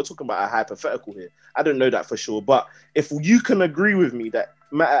the day, we're talking about a hypothetical here. I don't know that for sure, but if you can agree with me that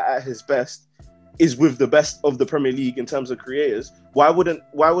Mata at his best is with the best of the Premier League in terms of creators, why wouldn't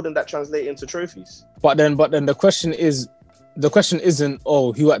that translate into trophies? But then the question isn't,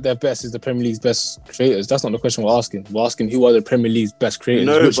 who at their best is the Premier League's best creators. That's not the question we're asking. We're asking who are the Premier League's best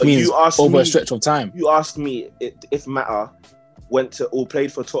creators, which means over a stretch of time. You asked me if Mata went to or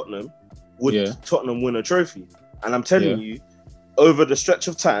played for Tottenham, would Tottenham win a trophy? And I'm telling you, over the stretch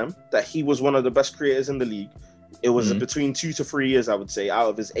of time that he was one of the best creators in the league, it was between 2 to 3 years, I would say, out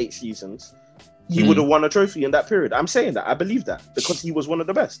of his 8 seasons, he would have won a trophy in that period. I'm saying that. I believe that because he was one of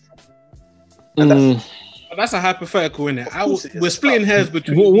the best. And that's a hypothetical, innit? We're splitting hairs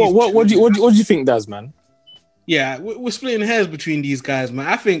between. What do you think, Daz, man? Yeah, we're splitting hairs between these guys, man.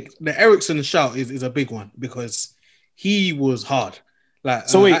 I think the Ericsson shout is a big one because he was hard. Like,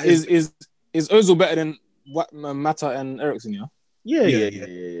 so wait, is Ozil better than Mata and Ericsson? Yeah. Yeah.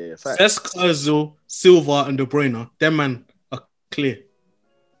 Cesc, Ozil, Silva, and De Bruyne. Them man are clear.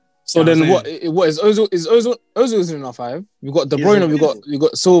 So Yeah, then I'm what is Ozil? Is Ozil in our 5? We've got De He is Bruyne. in- We've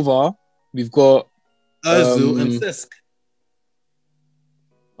got Silva. We've got Özil and Um, Cesc.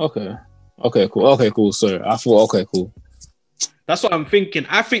 okay, cool. Sorry, I thought okay, cool. That's what I'm thinking.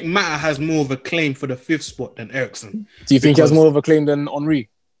 I think Mata has more of a claim for the 5th spot than Ericsson. Do you think he has Because- more of a claim than Henry?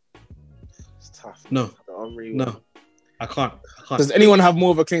 It's tough. No. The Henry one. No, I can't. Does anyone have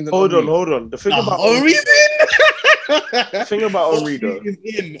more of a claim than Hold Henry? on. The thing about Henry's in. the thing about Henry though. Henry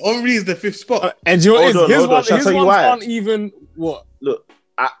is in. Henry is the 5th spot. And do you know what Hold on, his hold on. Shall I his tell you ones why? aren't even what? Look,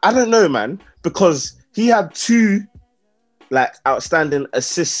 I don't know, man, because he had 2 like outstanding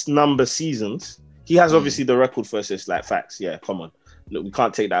assist number seasons. He has obviously the record for assists, like facts. Yeah, come on. Look, we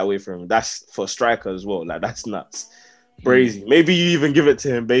can't take that away from him. That's for a striker as well. Like that's nuts. Brazy. Maybe you even give it to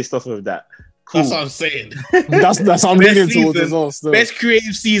him based off of that. Cool. That's what I'm saying. That's what I'm Best leaning towards season, as well. Still. Best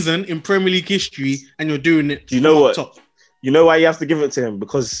creative season in Premier League history, and you're doing it. Do you know from up what? Top. You know why you have to give it to him?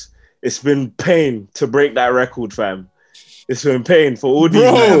 Because it's been pain to break that record, fam. It's been pain for all these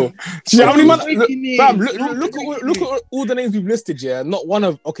Bro, men. do you know how many man? Breaking Look, it. fam, Don't look break at all the names we've listed. Yeah, not one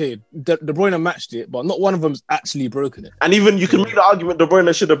of De Bruyne matched it, but not one of them's actually broken it. And even you can make the argument De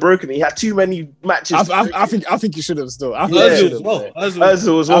Bruyne should have broken it. He had too many matches. I think he should have still. I think Yeah. he should Özil as have. well.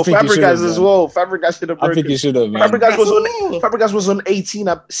 Özil as well. I think he should have, Fabregas as man. well. Fabregas should have I broken think he it. should have. Man. Fabregas was on 18,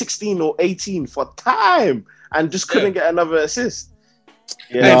 16 or 18 for time and just couldn't get another assist.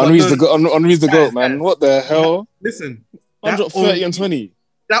 Yeah, Hey, Yeah, but Henry's no- the goat. Henry's the goat, man. guys. What the hell? Listen, that 130 and 20.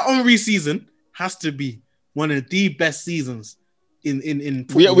 That Henry season has to be one of the best seasons in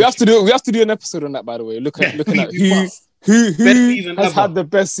We football have to do. We have to do an episode on that, by the way. Looking at we who must. who Best season has ever. had the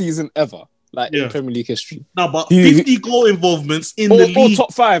best season ever, like Yeah. in Premier League history. No, but Who- 50 goal involvements in the Or league.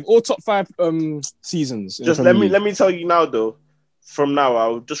 top five seasons. in just Premier let League. me tell you now though. From now,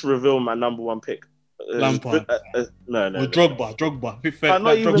 I'll just reveal my number 1 pick. Lampard. No. Or Drogba. Be fair, Not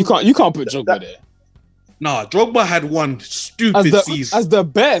like even- Drogba. You can't put Drogba That- there Nah, Drogba had one stupid season. as the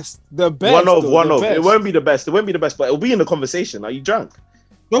best. The best. One of. the best. It won't be the best. But it'll be in the conversation. Are you drunk?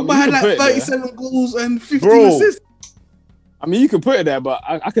 Drogba you had can like put it there. 37 goals and 15 Bro. assists. I mean, you can put it there, but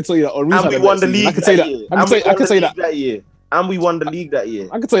I can tell you that Henry's And had we a won better the season. league I can say that that. year. I can say that. that year. And we won the league that year.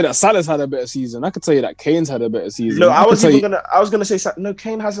 I can tell you that Salah's had a better season. I can tell you that Kane's had a better season. No, I can was tell even you- gonna say no.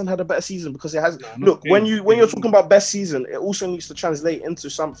 Kane hasn't had a better season because it has. Nah, not Look, when Kane. you're talking about best season, it also needs to translate into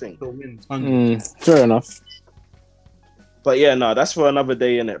something. Fair enough. But yeah, no, that's for another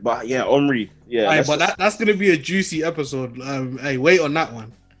day, innit? But yeah, Henry, yeah, Aye, that's but that's gonna be a juicy episode. Hey, wait on that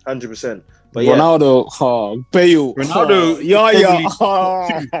one. 100%. But yeah, Ronaldo, Bale, Ronaldo, yeah.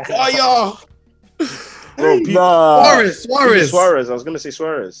 bro, people, Suarez. I was gonna say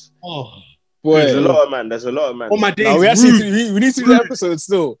Suarez. Oh, There's a Boy, lot of man. There's a lot of man. on my days, no, we need to do the Rude. episode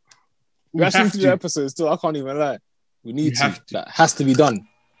still. We actually need to do the episode still. I can't even lie. We need to. That has to be done.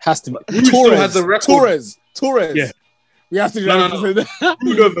 Has to be. Rude still has the record. Torres. Yeah. We have to do No, that no, episode.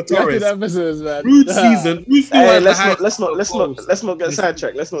 Rude over We have to do Torres. the episodes, man. Rude season. Rude still Hey, has the let's highest not get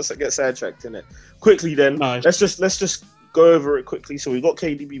sidetracked. Let's not get sidetracked in it. Quickly then, No. let's just go over it quickly. So we got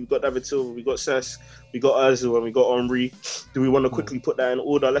KDB, we got David Silva, we got Cesc, we got Özil, and we got Henry. Do we want to quickly put that in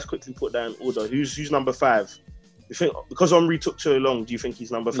order? Let's quickly put that in order. Who's number 5? You think because Henry took so long? Do you think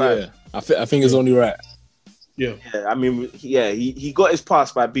he's number 5? Yeah, I think it's only right. Yeah. Yeah, I mean, yeah, he got his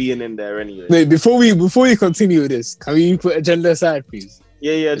pass by being in there anyway. Wait, before we continue with this, can we put agenda aside, please?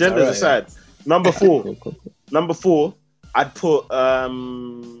 Yeah, agendas alright, aside. Number 4, Cool. number 4, I'd put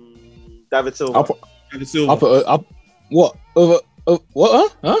David Silva. I'll put David Silva. what over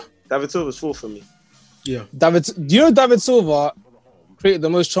what? Huh? David Silva's 4 for me. Yeah. Do you know David Silva created the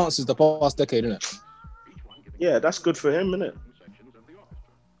most chances the past decade, innit? Yeah, that's good for him, isn't it?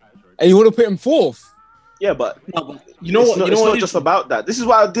 And you want to put him 4th? Yeah, but You know it's what? Not, You know it's what? not just about that. This is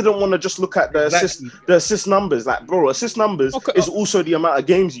why I didn't want to just look at the assist numbers. Like, bro, assist numbers Okay, is also the amount of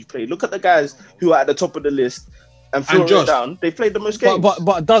games you played. Look at the guys who are at the top of the list and filter Josh. it down. They played the most games.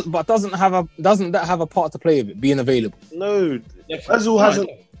 But doesn't that have a part to play with it being available? No, Özil hasn't.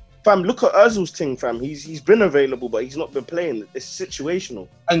 Fam, look at Özil's thing, fam. He's been available, but he's not been playing. It's situational.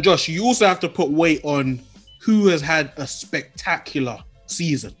 And Josh, you also have to put weight on who has had a spectacular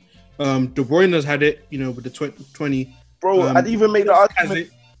season. De Bruyne has had it, with the 20. Bro, I'd even make the argument.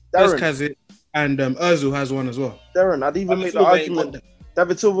 Darren has it, and Özil has one as well. Darren, I'd even make the argument.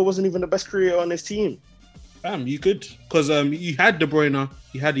 David Silva wasn't even the best creator on his team. You could, because you had De Bruyne,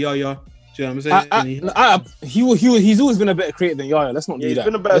 you had Yaya. Do you know what I'm saying? He's always been a better creator than Yaya. Let's not do He's that.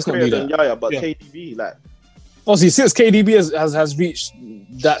 been a better Let's not creator do than that. Yaya, but Yeah. KDB, like, Obviously, since KDB has reached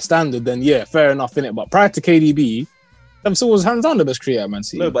that standard, then yeah, fair enough, innit? But prior to KDB, David Silva was hands down the best creator at Man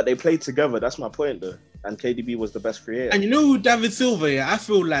City. no, but they played together. That's my point, though. and KDB was the best creator. And you know who David Silva? Yeah, I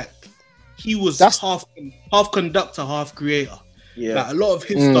feel like he was half conductor, half creator. Yeah, like a lot of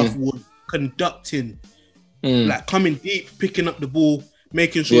his stuff was conducting, like coming deep, picking up the ball,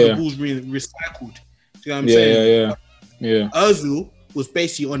 making sure the ball's recycled. Do you know what I'm saying? Yeah. Ozil was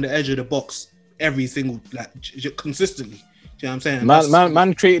basically on the edge of the box every single consistently. Do you know what I'm saying?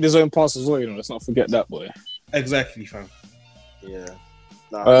 Man created his own pass as well. You know, let's not forget that, boy. Exactly, fam. Yeah.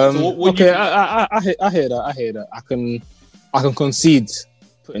 So what okay, I hear that. I can concede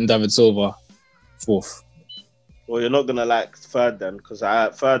putting David Silva fourth. Well, you're not gonna like third then, because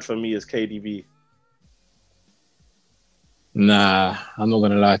third for me is KDB. Nah, I'm not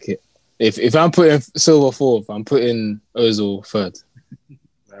gonna like it. If I'm putting Silva fourth, I'm putting Ozil third.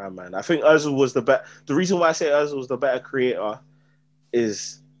 Nah, man. I think Ozil was the better. The reason why I say Ozil was the better creator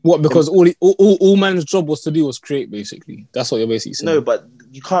is what, because all man's job was to do was create. Basically, that's what you're basically saying. No, but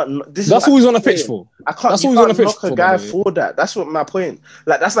you can't. That's what he's on the pitch for. I can't. That's you what can't he's on the pitch knock a guy for that. That's what my point.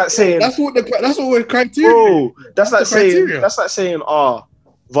 Like that's like saying that's what we're criteria. Bro, that's like saying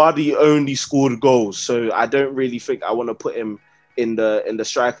Vardy only scored goals, so I don't really think I want to put him in the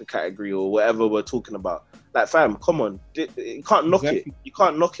striker category or whatever we're talking about. Like, fam, come on, you can't knock it. You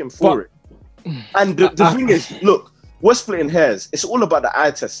can't knock him for it. And the thing is, look, we're splitting hairs. It's all about the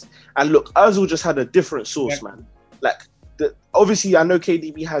eye test. And look, Ozil just had a different source, man. Like, obviously, I know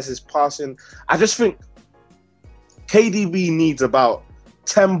KDB has his passing. I just think KDB needs about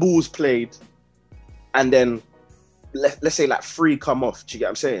 10 balls played, and then let's say like 3 come off. Do you get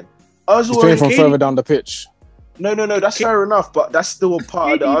what I'm saying? He's playing from further down the pitch. No, that's fair enough, but that's still a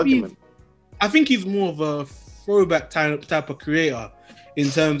part of the argument. I think he's more of a throwback type of creator in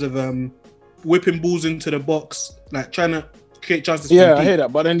terms of whipping balls into the box, like trying to create chances. Yeah, I hear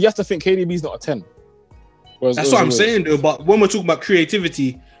that, but then you have to think KDB's not a 10. That's what I'm saying, though. But when we're talking about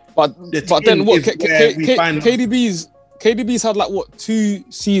creativity, but then what? KDB's had like what 2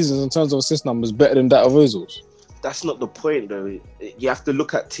 seasons in terms of assist numbers better than that of Ozil's. That's not the point, though. You have to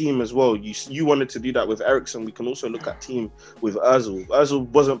look at team as well. You wanted to do that with Eriksen. We can also look at team with Ozil. Ozil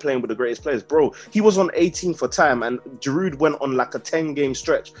wasn't playing with the greatest players, bro. He was on 18 for time, and Giroud went on like a 10-game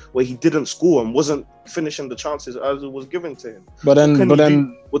stretch where he didn't score and wasn't finishing the chances Ozil was giving to him. But then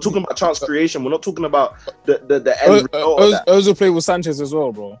we're talking about chance creation. We're not talking about the end result. Ozil played with Sanchez as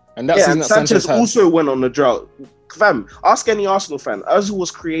well, bro. And that's and Sanchez also went on the drought. Fam, ask any Arsenal fan. Ozil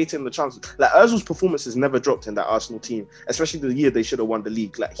was creating the chances. Like, Ozil's performances never dropped in that Arsenal team, especially the year they should have won the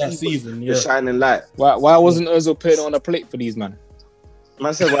league. Like, that season, the shining light. Why wasn't Ozil putting on a plate for these, man?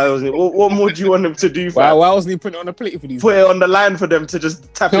 Man said, why wasn't he? What more do you want him to do? Why wasn't he putting it on a plate for these? Put it on the line for them to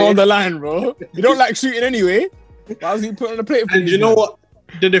just tap it on the line, bro. You don't like shooting anyway. Why was he putting on a plate for these? And you know what?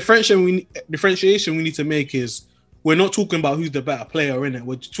 The differentiation we need to make is we're not talking about who's the better player, innit?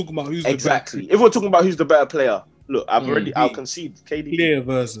 We're talking about who's exactly. If we're talking about who's the better player, look, I'll concede. KDB. Clear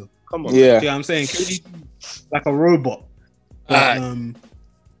version. Come on. Yeah. You know what I'm saying? KDB like a robot.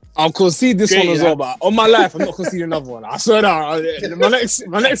 I'll concede this one as well, but on my life, I'm not conceding another one. I swear down.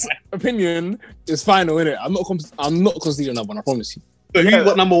 My next opinion is final, innit? I'm not conceding another one, I promise you. So who you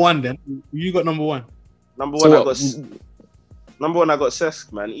got number 1 then? You got number 1. Number one, I got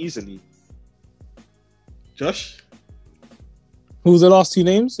Cesc, man, easily. Josh? Who was the last 2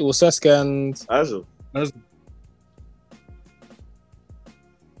 names? It was Cesc and Ozil.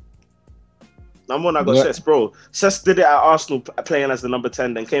 Number 1, I got Cesc, bro. Cesc did it at Arsenal playing as the number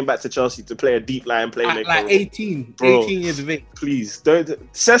 10, then came back to Chelsea to play a deep line playmaker. Like 18 years of age. Please, don't.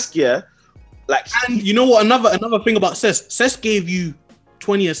 Cesc, yeah. Like, and you know what? Another thing about Cesc gave you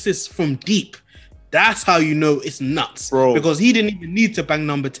 20 assists from deep. That's how you know it's nuts, bro. Because he didn't even need to bang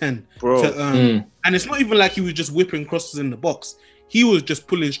number 10, bro. And it's not even like he was just whipping crosses in the box. He was just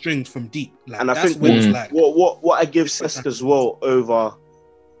pulling strings from deep. Like, and I think what I give Cesc as well over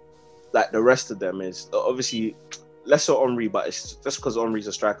like the rest of them is obviously less so Henry, but it's just because Henry's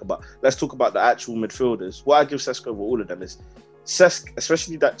a striker. But let's talk about the actual midfielders. What I give Cesc over all of them is Cesc,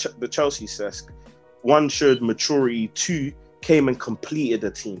 especially the Chelsea Cesc. 1 showed maturity. 2 came and completed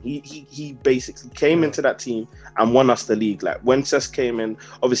the team. He basically came into that team and won us the league. Like when Cesc came in,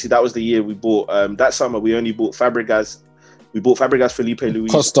 obviously that was the year we bought. That summer we only bought Fabregas. We bought Fabregas, Felipe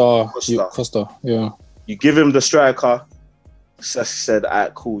Luis, Costa. Yeah. You give him the striker. Cesc said,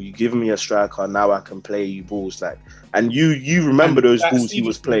 "Alright, cool. You give me a striker, now I can play you balls." Like, and you remember those balls he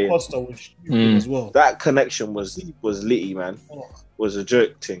was playing. Costa was as well. That connection was litty, man. Was a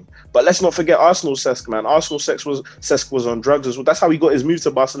joke thing. But let's not forget Arsenal Cesc, man. Cesc was on drugs as well. That's how he got his move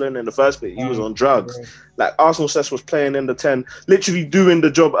to Barcelona in the first place. He was on drugs. Right. Like Arsenal Cesc was playing in the 10, literally doing the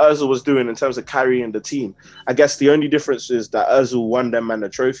job Ozil was doing in terms of carrying the team. I guess the only difference is that Ozil won them man a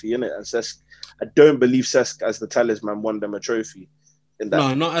trophy, innit? And Cesc I don't believe Cesc as the talisman won them a trophy.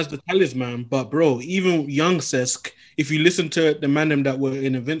 No, not as the talisman, but bro, even young Cesc, if you listen to the man them that were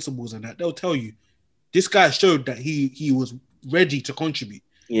in Invincibles and that, they'll tell you this guy showed that he was ready to contribute.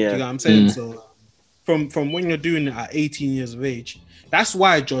 Yeah, you know what I'm saying? So from when you're doing it at 18 years of age, that's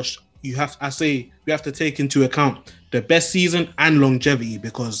why, Josh, we have to take into account the best season and longevity,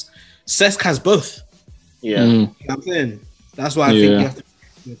 because Cesc has both. Yeah, you know what I'm saying? That's why I think you have to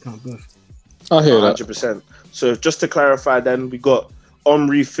take into account both. I hear 100%. So just to clarify, then we got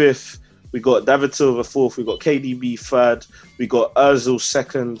Omri 5th, we got David Silva 4th, we got KDB 3rd, we got Özil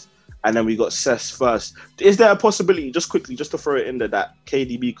 2nd, and then we got Cesc 1st. Is there a possibility, just quickly, just to throw it in there, that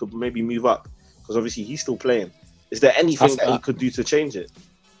KDB could maybe move up? Because obviously he's still playing. Is there anything that he could do to change it?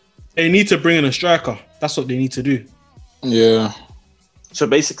 They need to bring in a striker. That's what they need to do. Yeah. So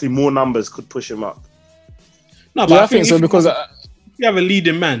basically more numbers could push him up. No, but I think so, because if you have a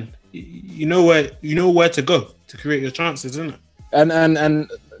leading man, you know where to go to create your chances, isn't it? And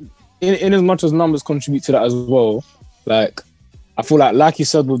in as much as numbers contribute to that as well, like I feel like you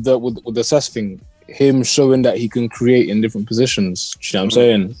said with the Cesc thing, him showing that he can create in different positions. You know what I'm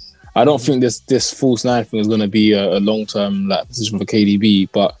saying? I don't think this false nine thing is going to be a long-term position for KDB,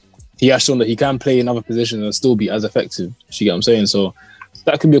 but he has shown that he can play in other positions and still be as effective. You get what I'm saying? So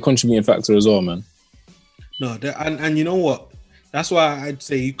that could be a contributing factor as well, man. No, and you know what? That's why I'd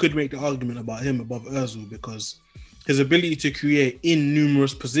say you could make the argument about him above Özil, because his ability to create in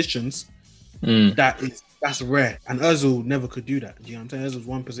numerous positions, that's rare. And Özil never could do that. You know what I'm saying? Özil's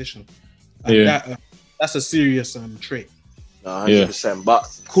one position. And that's a serious trait. 100%.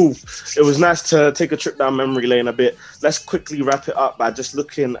 But cool. It was nice to take a trip down memory lane a bit. Let's quickly wrap it up by just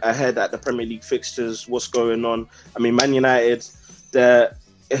looking ahead at the Premier League fixtures, what's going on. I mean, Man United, they're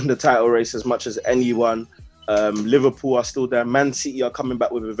in the title race as much as anyone. Liverpool are still there. Man City are coming back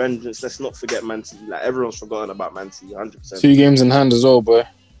with a vengeance. Let's not forget Man City. Like, everyone's forgotten about Man City, 100%. 2 games in hand as well, boy.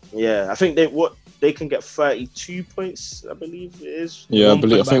 Yeah, I think they can get 32 points, I believe it is. Yeah,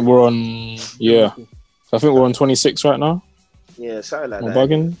 I think we're on. Yeah, I think we're on 26 right now. Yeah, something like that.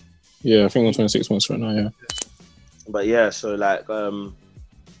 Bugging? Yeah, I think we're on 26 points right now. Yeah. But yeah, so like,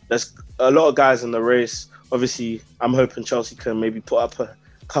 there's a lot of guys in the race. Obviously, I'm hoping Chelsea can maybe put up a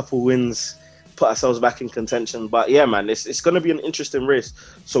couple wins, put ourselves back in contention. But yeah, man, it's going to be an interesting race.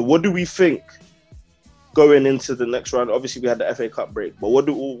 So what do we think going into the next round? Obviously, we had the FA Cup break, but what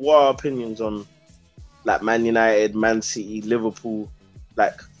are our opinions on like Man United, Man City, Liverpool?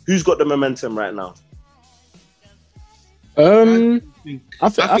 Like, who's got the momentum right now? I think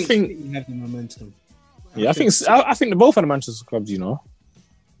City have the momentum. Yeah, I think they're both are the Manchester clubs, you know.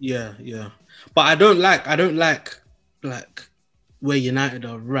 Yeah. But I don't like where United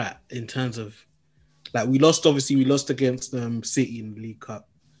are at in terms of like we lost against City in the League Cup.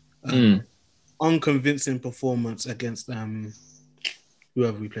 Unconvincing performance against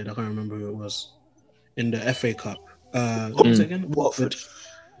whoever we played. I can't remember who it was in the FA Cup. What was it again? Watford.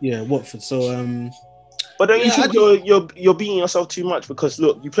 Yeah, Watford. So but don't you think you're beating yourself too much? Because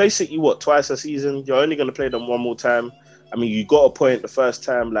look, you play City twice a season. You're only going to play them one more time. I mean, you got a point the first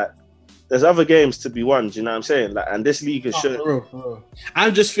time. Like, there's other games to be won. Do you know what I'm saying? Like, and this league is showing.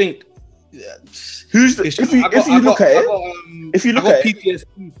 I just think who's the, if you look at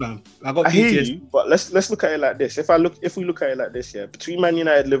PTSD, fam. I got PTSD. hear you, but let's look at it like this. If we look at it like this, yeah, between Man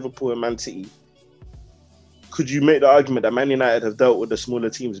United, Liverpool, and Man City, could you make the argument that Man United have dealt with the smaller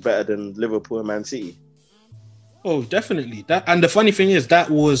teams better than Liverpool and Man City? Oh, definitely. And the funny thing is, that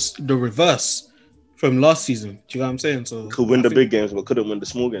was the reverse from last season. Do you know what I'm saying? So could win the big games, but couldn't win the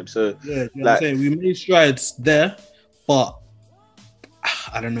small games. So yeah, you know what I'm saying? We made strides there, but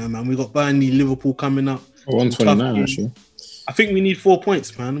I don't know, man. We got Burnley, Liverpool coming up. 129 actually. I think we need 4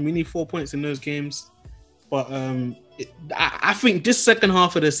 points, man. We need 4 points in those games. But I think this second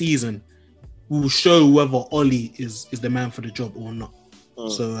half of the season will show whether Oli is the man for the job or not.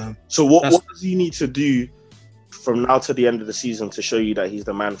 So what does he need to do from now to the end of the season to show you that he's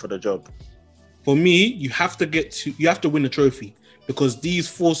the man for the job? For me, you have to win a trophy, because these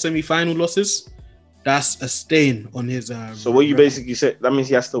 4 semi-final losses, that's a stain on his. So what you basically said, that means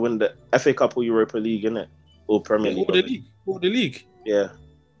he has to win the FA Cup or Europa League, innit? Or Premier League. Or the league. Yeah.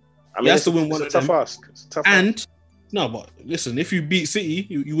 I mean, he has to win one of them. It's a tough ask. No, but listen, if you beat City,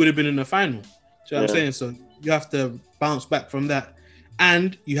 you would have been in the final. Do you know what I'm saying? So you have to bounce back from that,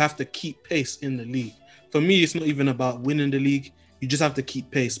 and you have to keep pace in the league. For me, it's not even about winning the league. You just have to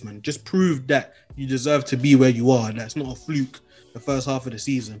keep pace, man. Just prove that you deserve to be where you are. That's not a fluke the first half of the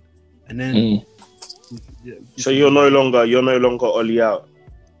season. And then so you're no longer Oli out.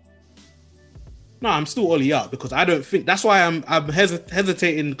 No, I'm still Ollie out because I don't think that's why I'm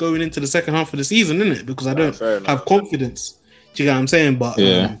hesitating going into the second half of the season, isn't it? Because I don't have confidence. Do you get what I'm saying? But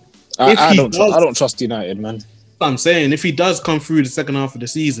yeah, I don't trust United, man. I'm saying if he does come through the second half of the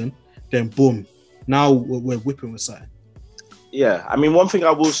season, then boom, now we're whipping with something. Yeah, I mean, one thing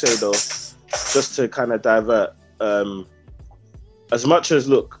I will say though, just to kind of divert, as much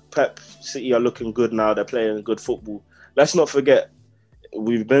as Pep City are looking good now, they're playing good football. Let's not forget,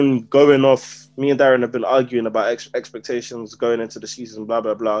 we've been going off. Me and Darren have been arguing about expectations going into the season. Blah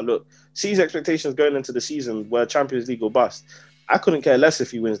blah blah. Look, City's expectations going into the season were Champions League or bust. I couldn't care less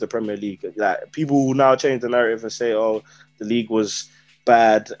if he wins the Premier League. Like, people will now change the narrative and say, "Oh, the league was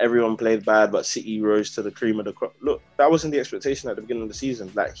bad. Everyone played bad, but City rose to the cream of the crop." Look, that wasn't the expectation at the beginning of the season.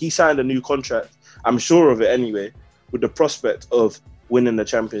 Like, he signed a new contract. I'm sure of it anyway, with the prospect of winning the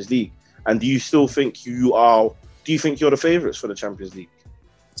Champions League. And do you still think you are? Do you think you're the favourites for the Champions League?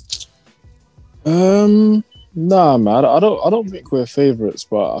 Nah, man. I don't think we're favourites,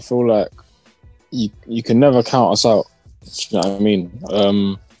 but I feel like you can never count us out. You know what I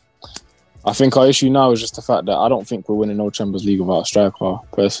mean? I think our issue now is just the fact that I don't think we're winning no Champions League without a striker.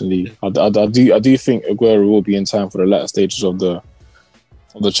 Personally, I do think Aguero will be in time for the latter stages of the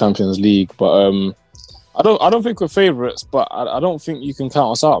Champions League, but I don't think we're favourites, but I don't think you can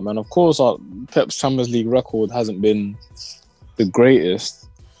count us out, man. Of course, our Pep's Champions League record hasn't been the greatest,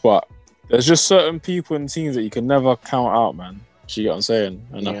 but there's just certain people and teams that you can never count out, man. Do you get what I'm saying?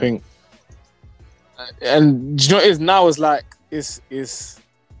 And I think, and do you know what it is now? Is like it's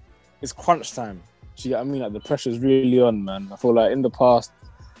crunch time. Do you get what I mean? Like, the pressure's really on, man. I feel like in the past,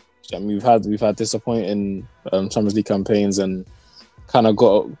 I mean, we've had disappointing Champions League campaigns and kind of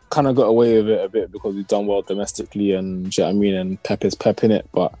got away with it a bit because we've done well domestically, and do you know what I mean? And Pep is Pep in it,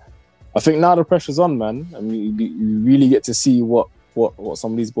 but I think now the pressure's on, man. I mean, you really get to see what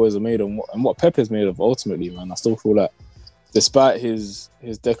some of these boys are made of and what Pep is made of ultimately, man. I still feel like despite his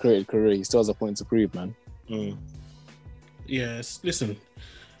decorated career, he still has a point to prove, man. Yes, listen.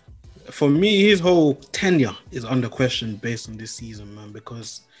 For me, his whole tenure is under question based on this season, man,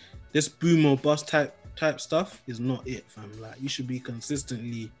 because this boom or bust type stuff is not it, fam. Like, you should be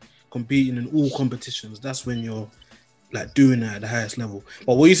consistently competing in all competitions. That's when you're like doing it at the highest level.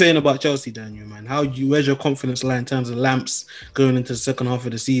 But what are you saying about Chelsea, Daniel, man? Where's your confidence lie in terms of lamps going into the second half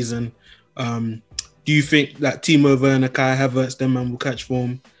of the season? Do you think that Timo Werner, Kai Havertz, them man will catch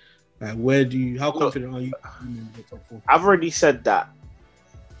form? Like, how confident are you in the top four? I've already said that.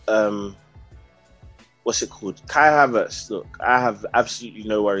 What's it called? Kai Havertz. Look, I have absolutely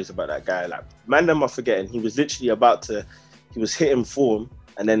no worries about that guy. Like, man, them are forgetting he was literally he was hitting form,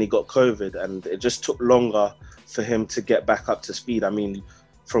 and then he got COVID, and it just took longer for him to get back up to speed. I mean,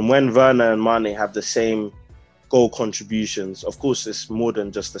 from when Werner and Mane have the same goal contributions, of course, it's more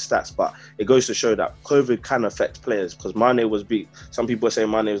than just the stats, but it goes to show that COVID can affect players, because Mane was beat. Some people are saying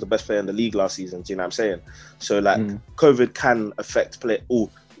Mane was the best player in the league last season. Do you know what I'm saying? So, like, COVID can affect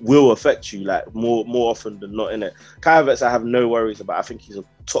will affect you, like, more often than not, in it. Kai Havertz, I have no worries about. I think he's a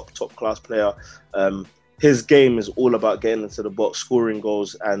top class player. His game is all about getting into the box, scoring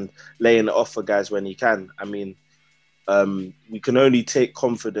goals, and laying it off for guys when he can. I mean, we can only take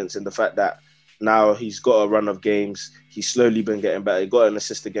confidence in the fact that now he's got a run of games. He's slowly been getting better. He got an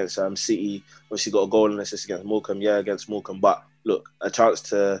assist against City. Obviously got a goal and assist against Morecambe. Yeah, against Morecambe. But look, a chance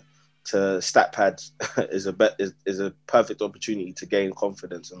to stat pads is a perfect opportunity to gain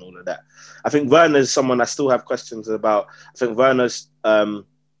confidence and all of that. I think Werner's someone I still have questions about. I think Werner's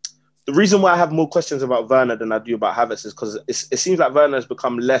the reason why I have more questions about Werner than I do about Havertz is because it seems like Werner has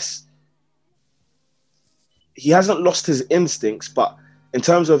become less. He hasn't lost his instincts, but in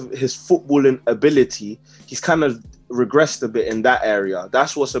terms of his footballing ability, he's kind of regressed a bit in that area.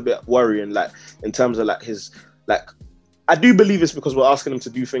 That's what's a bit worrying, like, in terms of like his, like, I do believe it's because we're asking him to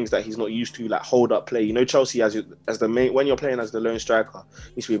do things that he's not used to, like hold up play. You know, Chelsea as the main, when you're playing as the lone striker,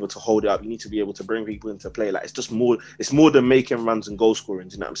 you need to be able to hold it up. You need to be able to bring people into play. Like, it's more than making runs and goal scoring.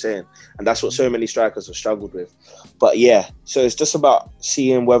 Do you know what I'm saying? And that's what so many strikers have struggled with. But yeah, so it's just about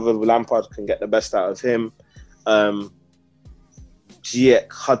seeing whether Lampard can get the best out of him.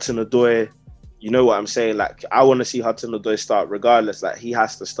 Ziyech, Hudson-Odoi, you know what I'm saying? Like, I want to see Hudson-Odoi start regardless. Like, he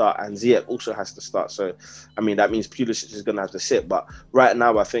has to start, and Ziyech also has to start. So, I mean, that means Pulisic is going to have to sit. But right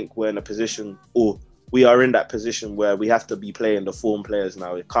now, I think we're in a position, or we are in that position where we have to be playing the form players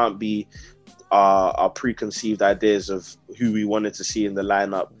now. It can't be our preconceived ideas of who we wanted to see in the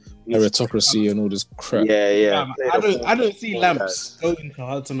lineup. Meritocracy and all this crap. Yeah. I don't see Lamps going to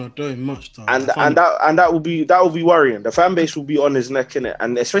Hudson-Odoi much, though. And that will be worrying. The fan base will be on his neck, innit?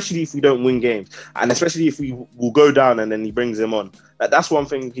 And especially if we don't win games, and especially if we will go down and then he brings him on. Like, that's one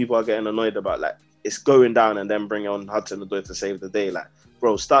thing people are getting annoyed about. Like, it's going down and then bring on Hudson-Odoi to save the day. Like,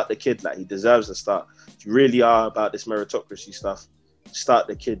 bro, start the kid. Like, he deserves a start. If you really are about this meritocracy stuff, start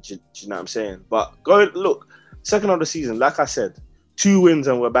the kid. Do you know what I'm saying? But look, second of the season, like I said, 2 wins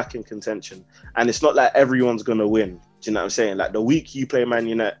and we're back in contention. And it's not like everyone's gonna win. Do you know what I'm saying? Like, the week you play Man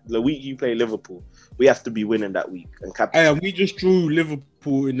United, the week you play Liverpool, we have to be winning that week. And we just drew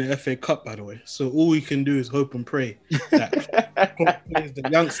Liverpool in the FA Cup, by the way. So all we can do is hope and pray that plays the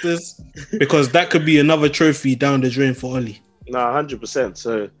youngsters, because that could be another trophy down the drain for Oli. Nah, 100%.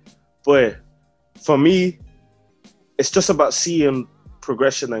 So, boy, for me, it's just about seeing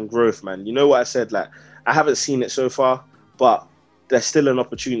progression and growth, man. You know what I said? Like, I haven't seen it so far, but there's still an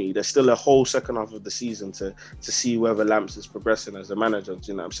opportunity. There's still a whole second half of the season to see whether Lamps is progressing as a manager. Do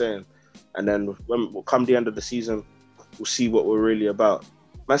you know what I'm saying? And then when we'll come the end of the season, we'll see what we're really about.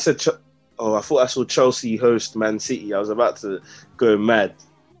 I said, I thought I saw Chelsea host Man City. I was about to go mad.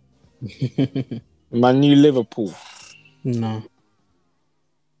 Man U Liverpool. No.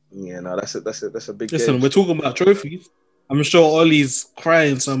 Yeah, no, that's a big Listen, game. we're talking about trophies. I'm sure Ollie's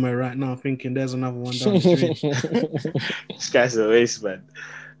crying somewhere right now, thinking there's another one down the street. This guy's a waste,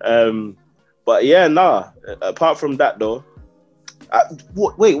 man. But yeah, apart from that, though,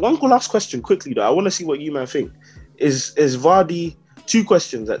 wait, one last question quickly, though. I want to see what you man think. Is Vardy? 2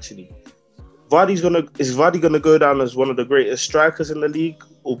 questions actually. Is Vardy gonna go down as one of the greatest strikers in the league,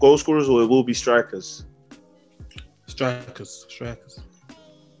 or goal scorers, or it will be strikers? Strikers.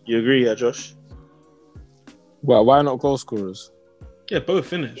 You agree, yeah, Josh? Well, why not goal scorers? Yeah,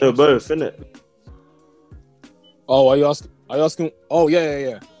 both, innit? No, both, innit? Oh, are you asking? Oh,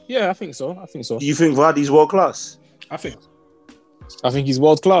 yeah. Yeah, I think so. Do you think Vardy's world class? I think he's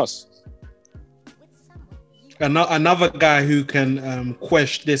world class. another guy who can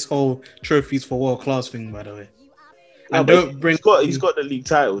quash this whole trophies for world class thing, by the way. And he's got the league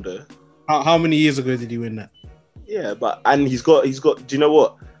title though. How many years ago did he win that? Yeah, and he's got. Do you know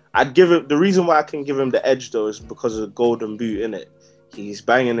what? I'd give him the reason why I can give him the edge though is because of the golden boot, innit? He's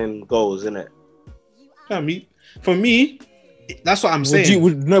banging in goals, innit? For me, that's what I'm saying.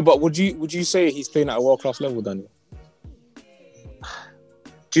 Would you say he's playing at a world class level, Daniel?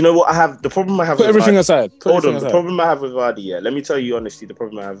 Do you know what I have? The problem I have. Put everything aside. The problem I have with Vardy. Yeah, let me tell you honestly. The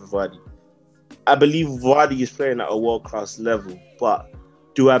problem I have with Vardy. I believe Vardy is playing at a world class level, but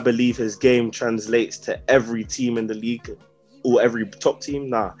do I believe his game translates to every team in the league or every top team?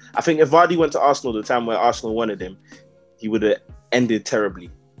 Nah. I think if Vardy went to Arsenal the time where Arsenal wanted him, he would have ended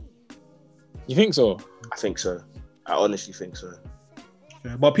terribly. You think so? I think so. I honestly think so.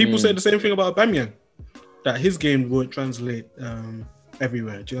 Yeah, but people say the same thing about Aubameyang, that his game won't translate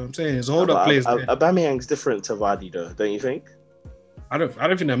everywhere. Do you know what I'm saying? There's a whole lot of players there. Aubameyang's different to Vardy though, don't you think? I don't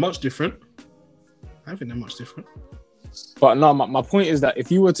think they're much different. But no, my point is that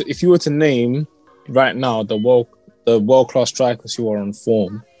if you were to name right now the world class strikers who are on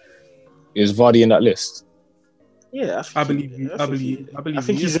form, is Vardy in that list? Yeah, I believe. I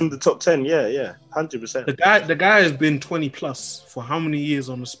think he's in the top 10. Yeah, 100%. The guy has been 20 plus for how many years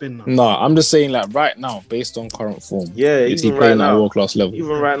on the spin now? No, I'm just saying, like right now, based on current form. Yeah, is he playing at a world class level?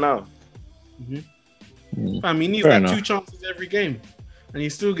 Even right now. I mean, he's got 2 chances every game, and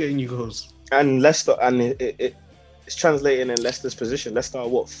he's still getting you goals. And Leicester, and it's translating in Leicester's position. Leicester are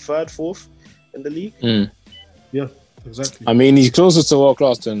what, 3rd, 4th in the league? Yeah, exactly. I mean, he's closer to world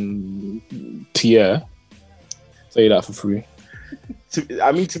class than Pierre. Say that for free.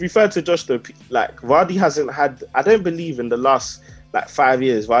 To be fair to Josh, though, like Vardy hasn't had. I don't believe in the last 5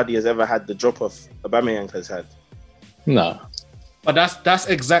 years Vardy has ever had the drop off Aubameyang has had. No, but that's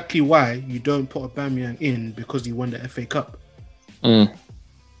exactly why you don't put Aubameyang in, because he won the FA Cup.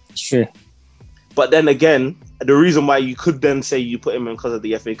 It's true. But then again, the reason why you could then say you put him in because of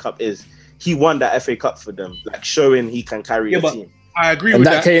the FA Cup is he won that FA Cup for them, like showing he can carry a team. I agree with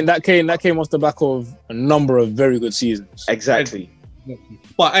that. That came off the back of a number of very good seasons. Exactly.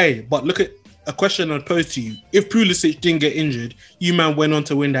 But look at a question I'd pose to you. If Pulisic didn't get injured, you man went on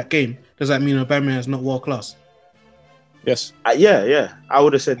to win that game. Does that mean Aubameyang is not world class? Yes. Yeah. I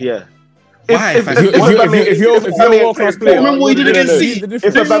would have said yeah. Why? If you're a world class player, remember what he did against City.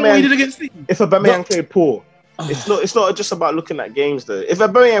 If Aubameyang played poor. It's not just about looking at games though. If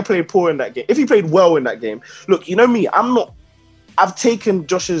Aubameyang played poor in that game, if he played well in that game, look, you know me, I've taken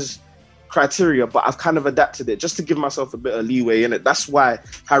Josh's criteria, but I've kind of adapted it just to give myself a bit of leeway in it. That's why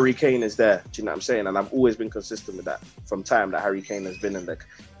Harry Kane is there. Do you know what I'm saying? And I've always been consistent with that from time that Harry Kane has been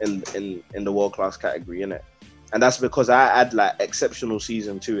in the world class category, in it. And that's because I add like exceptional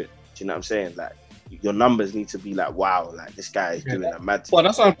season to it. Do you know what I'm saying? Like your numbers need to be like, wow, like this guy is doing a mad thing. Well,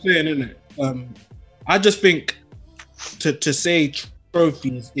 that's what I'm saying, isn't it? I just think to say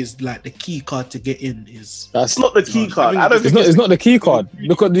trophies is like the key card to get in. That's It's not the key card. I don't it's think not the key card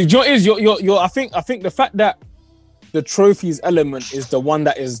because the joint is you're I think the fact that the trophies element is the one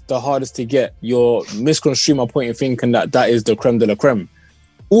that is the hardest to get. You're misconstruing my point in thinking that is the creme de la creme.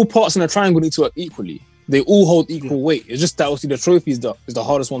 All parts in the triangle need to work equally. They all hold equal weight. It's just that obviously the trophy is the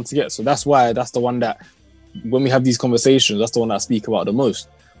hardest one to get. So that's why that's the one that when we have these conversations, that's the one that I speak about the most.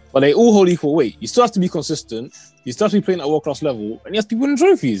 But they all hold equal weight. You still have to be consistent. You still have to be playing at world class level, and you have to be winning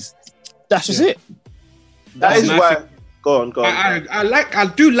trophies. That's just it. that is And I why. think- Go on. I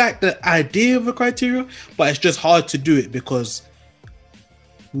do like the idea of a criteria, but it's just hard to do it because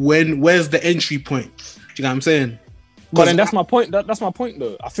where's the entry point? Do you know what I'm saying? But then that's my point. That's my point,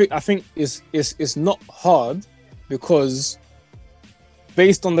 though. I think it's not hard because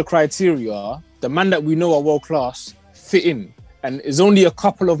based on the criteria, the man that we know are world class fit in, and there's only a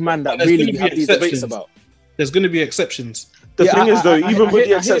couple of men that There's really gonna be have these debates exceptions. about. There's going to be exceptions. The Yeah, thing is, though, I even with the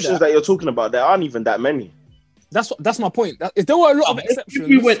hear exceptions that you're talking about, there aren't even that many. That's my point. If there were a lot of exceptions,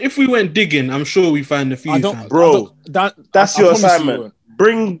 If we went digging, I'm sure we find a few. I don't, fam. Bro, I don't- That's I your promise you assignment. won't.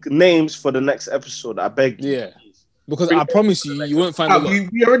 Bring names for the next episode. I beg you. Yeah, because I promise you won't find a lot.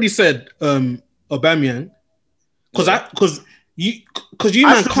 We already said Aubameyang because you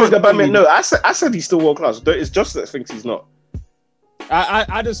I man still can't. think Aubameyang. No, I said he's still world class. It's just that thinks he's not.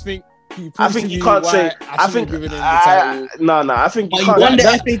 I just think. I think you can't say. I think. No. I think you He can't. won the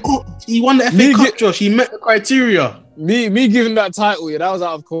FA Cup. He won the FA Cup, Josh. He met the criteria. Me giving that title, yeah, that was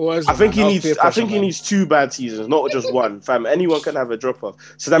out of coercion. I think man. he That was needs. peer I think pressure, he man. needs 2 bad seasons, not just one. Fam, anyone can have a drop off.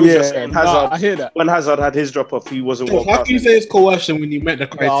 So that means you're saying no, Hazard. I hear that. When Hazard had his drop off, he wasn't Josh, world how class. can you say it's coercion when you met the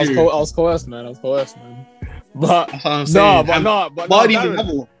No, I criteria? was coerced, man. But That's what I'm no, saying. but And no, but Vardy no, didn't Darren. have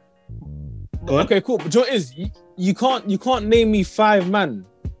one. Go on. Okay, cool. But you know what it is, you can't name me 5 men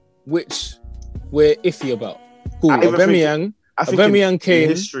which we're iffy about. Cool. I even think- Aubameyang. I think Aubameyang in came.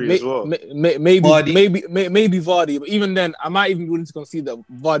 history as well. Maybe Vardy. maybe Vardy, but even then, I might even be willing to concede that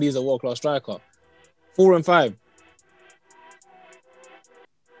Vardy is a world class striker. 4 and 5.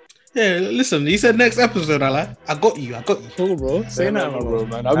 Yeah, listen. He said next episode. I got you. Cool, bro. Say Yeah, that, man, bro,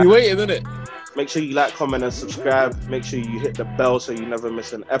 man. I'll be waiting, innit? Make sure you like, comment, and subscribe. Make sure you hit the bell so you never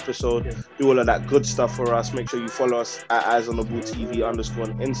miss an episode. Do all of that good stuff for us. Make sure you follow us at Eyes on the Ball TV _ on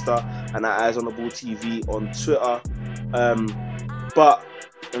Insta and at Eyes on the Ball TV on Twitter. But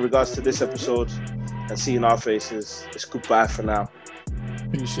in regards to this episode and seeing our faces, it's goodbye for now.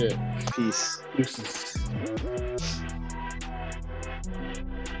 Appreciate it. Peace.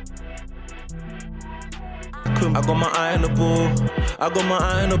 I got my eye on the ball. I got my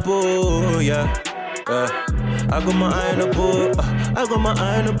eye on the ball, yeah. I got my eye on the ball. I got my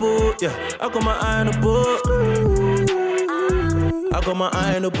eye on the ball, yeah. I got my eye on the ball. I got my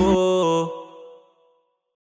eye on the ball.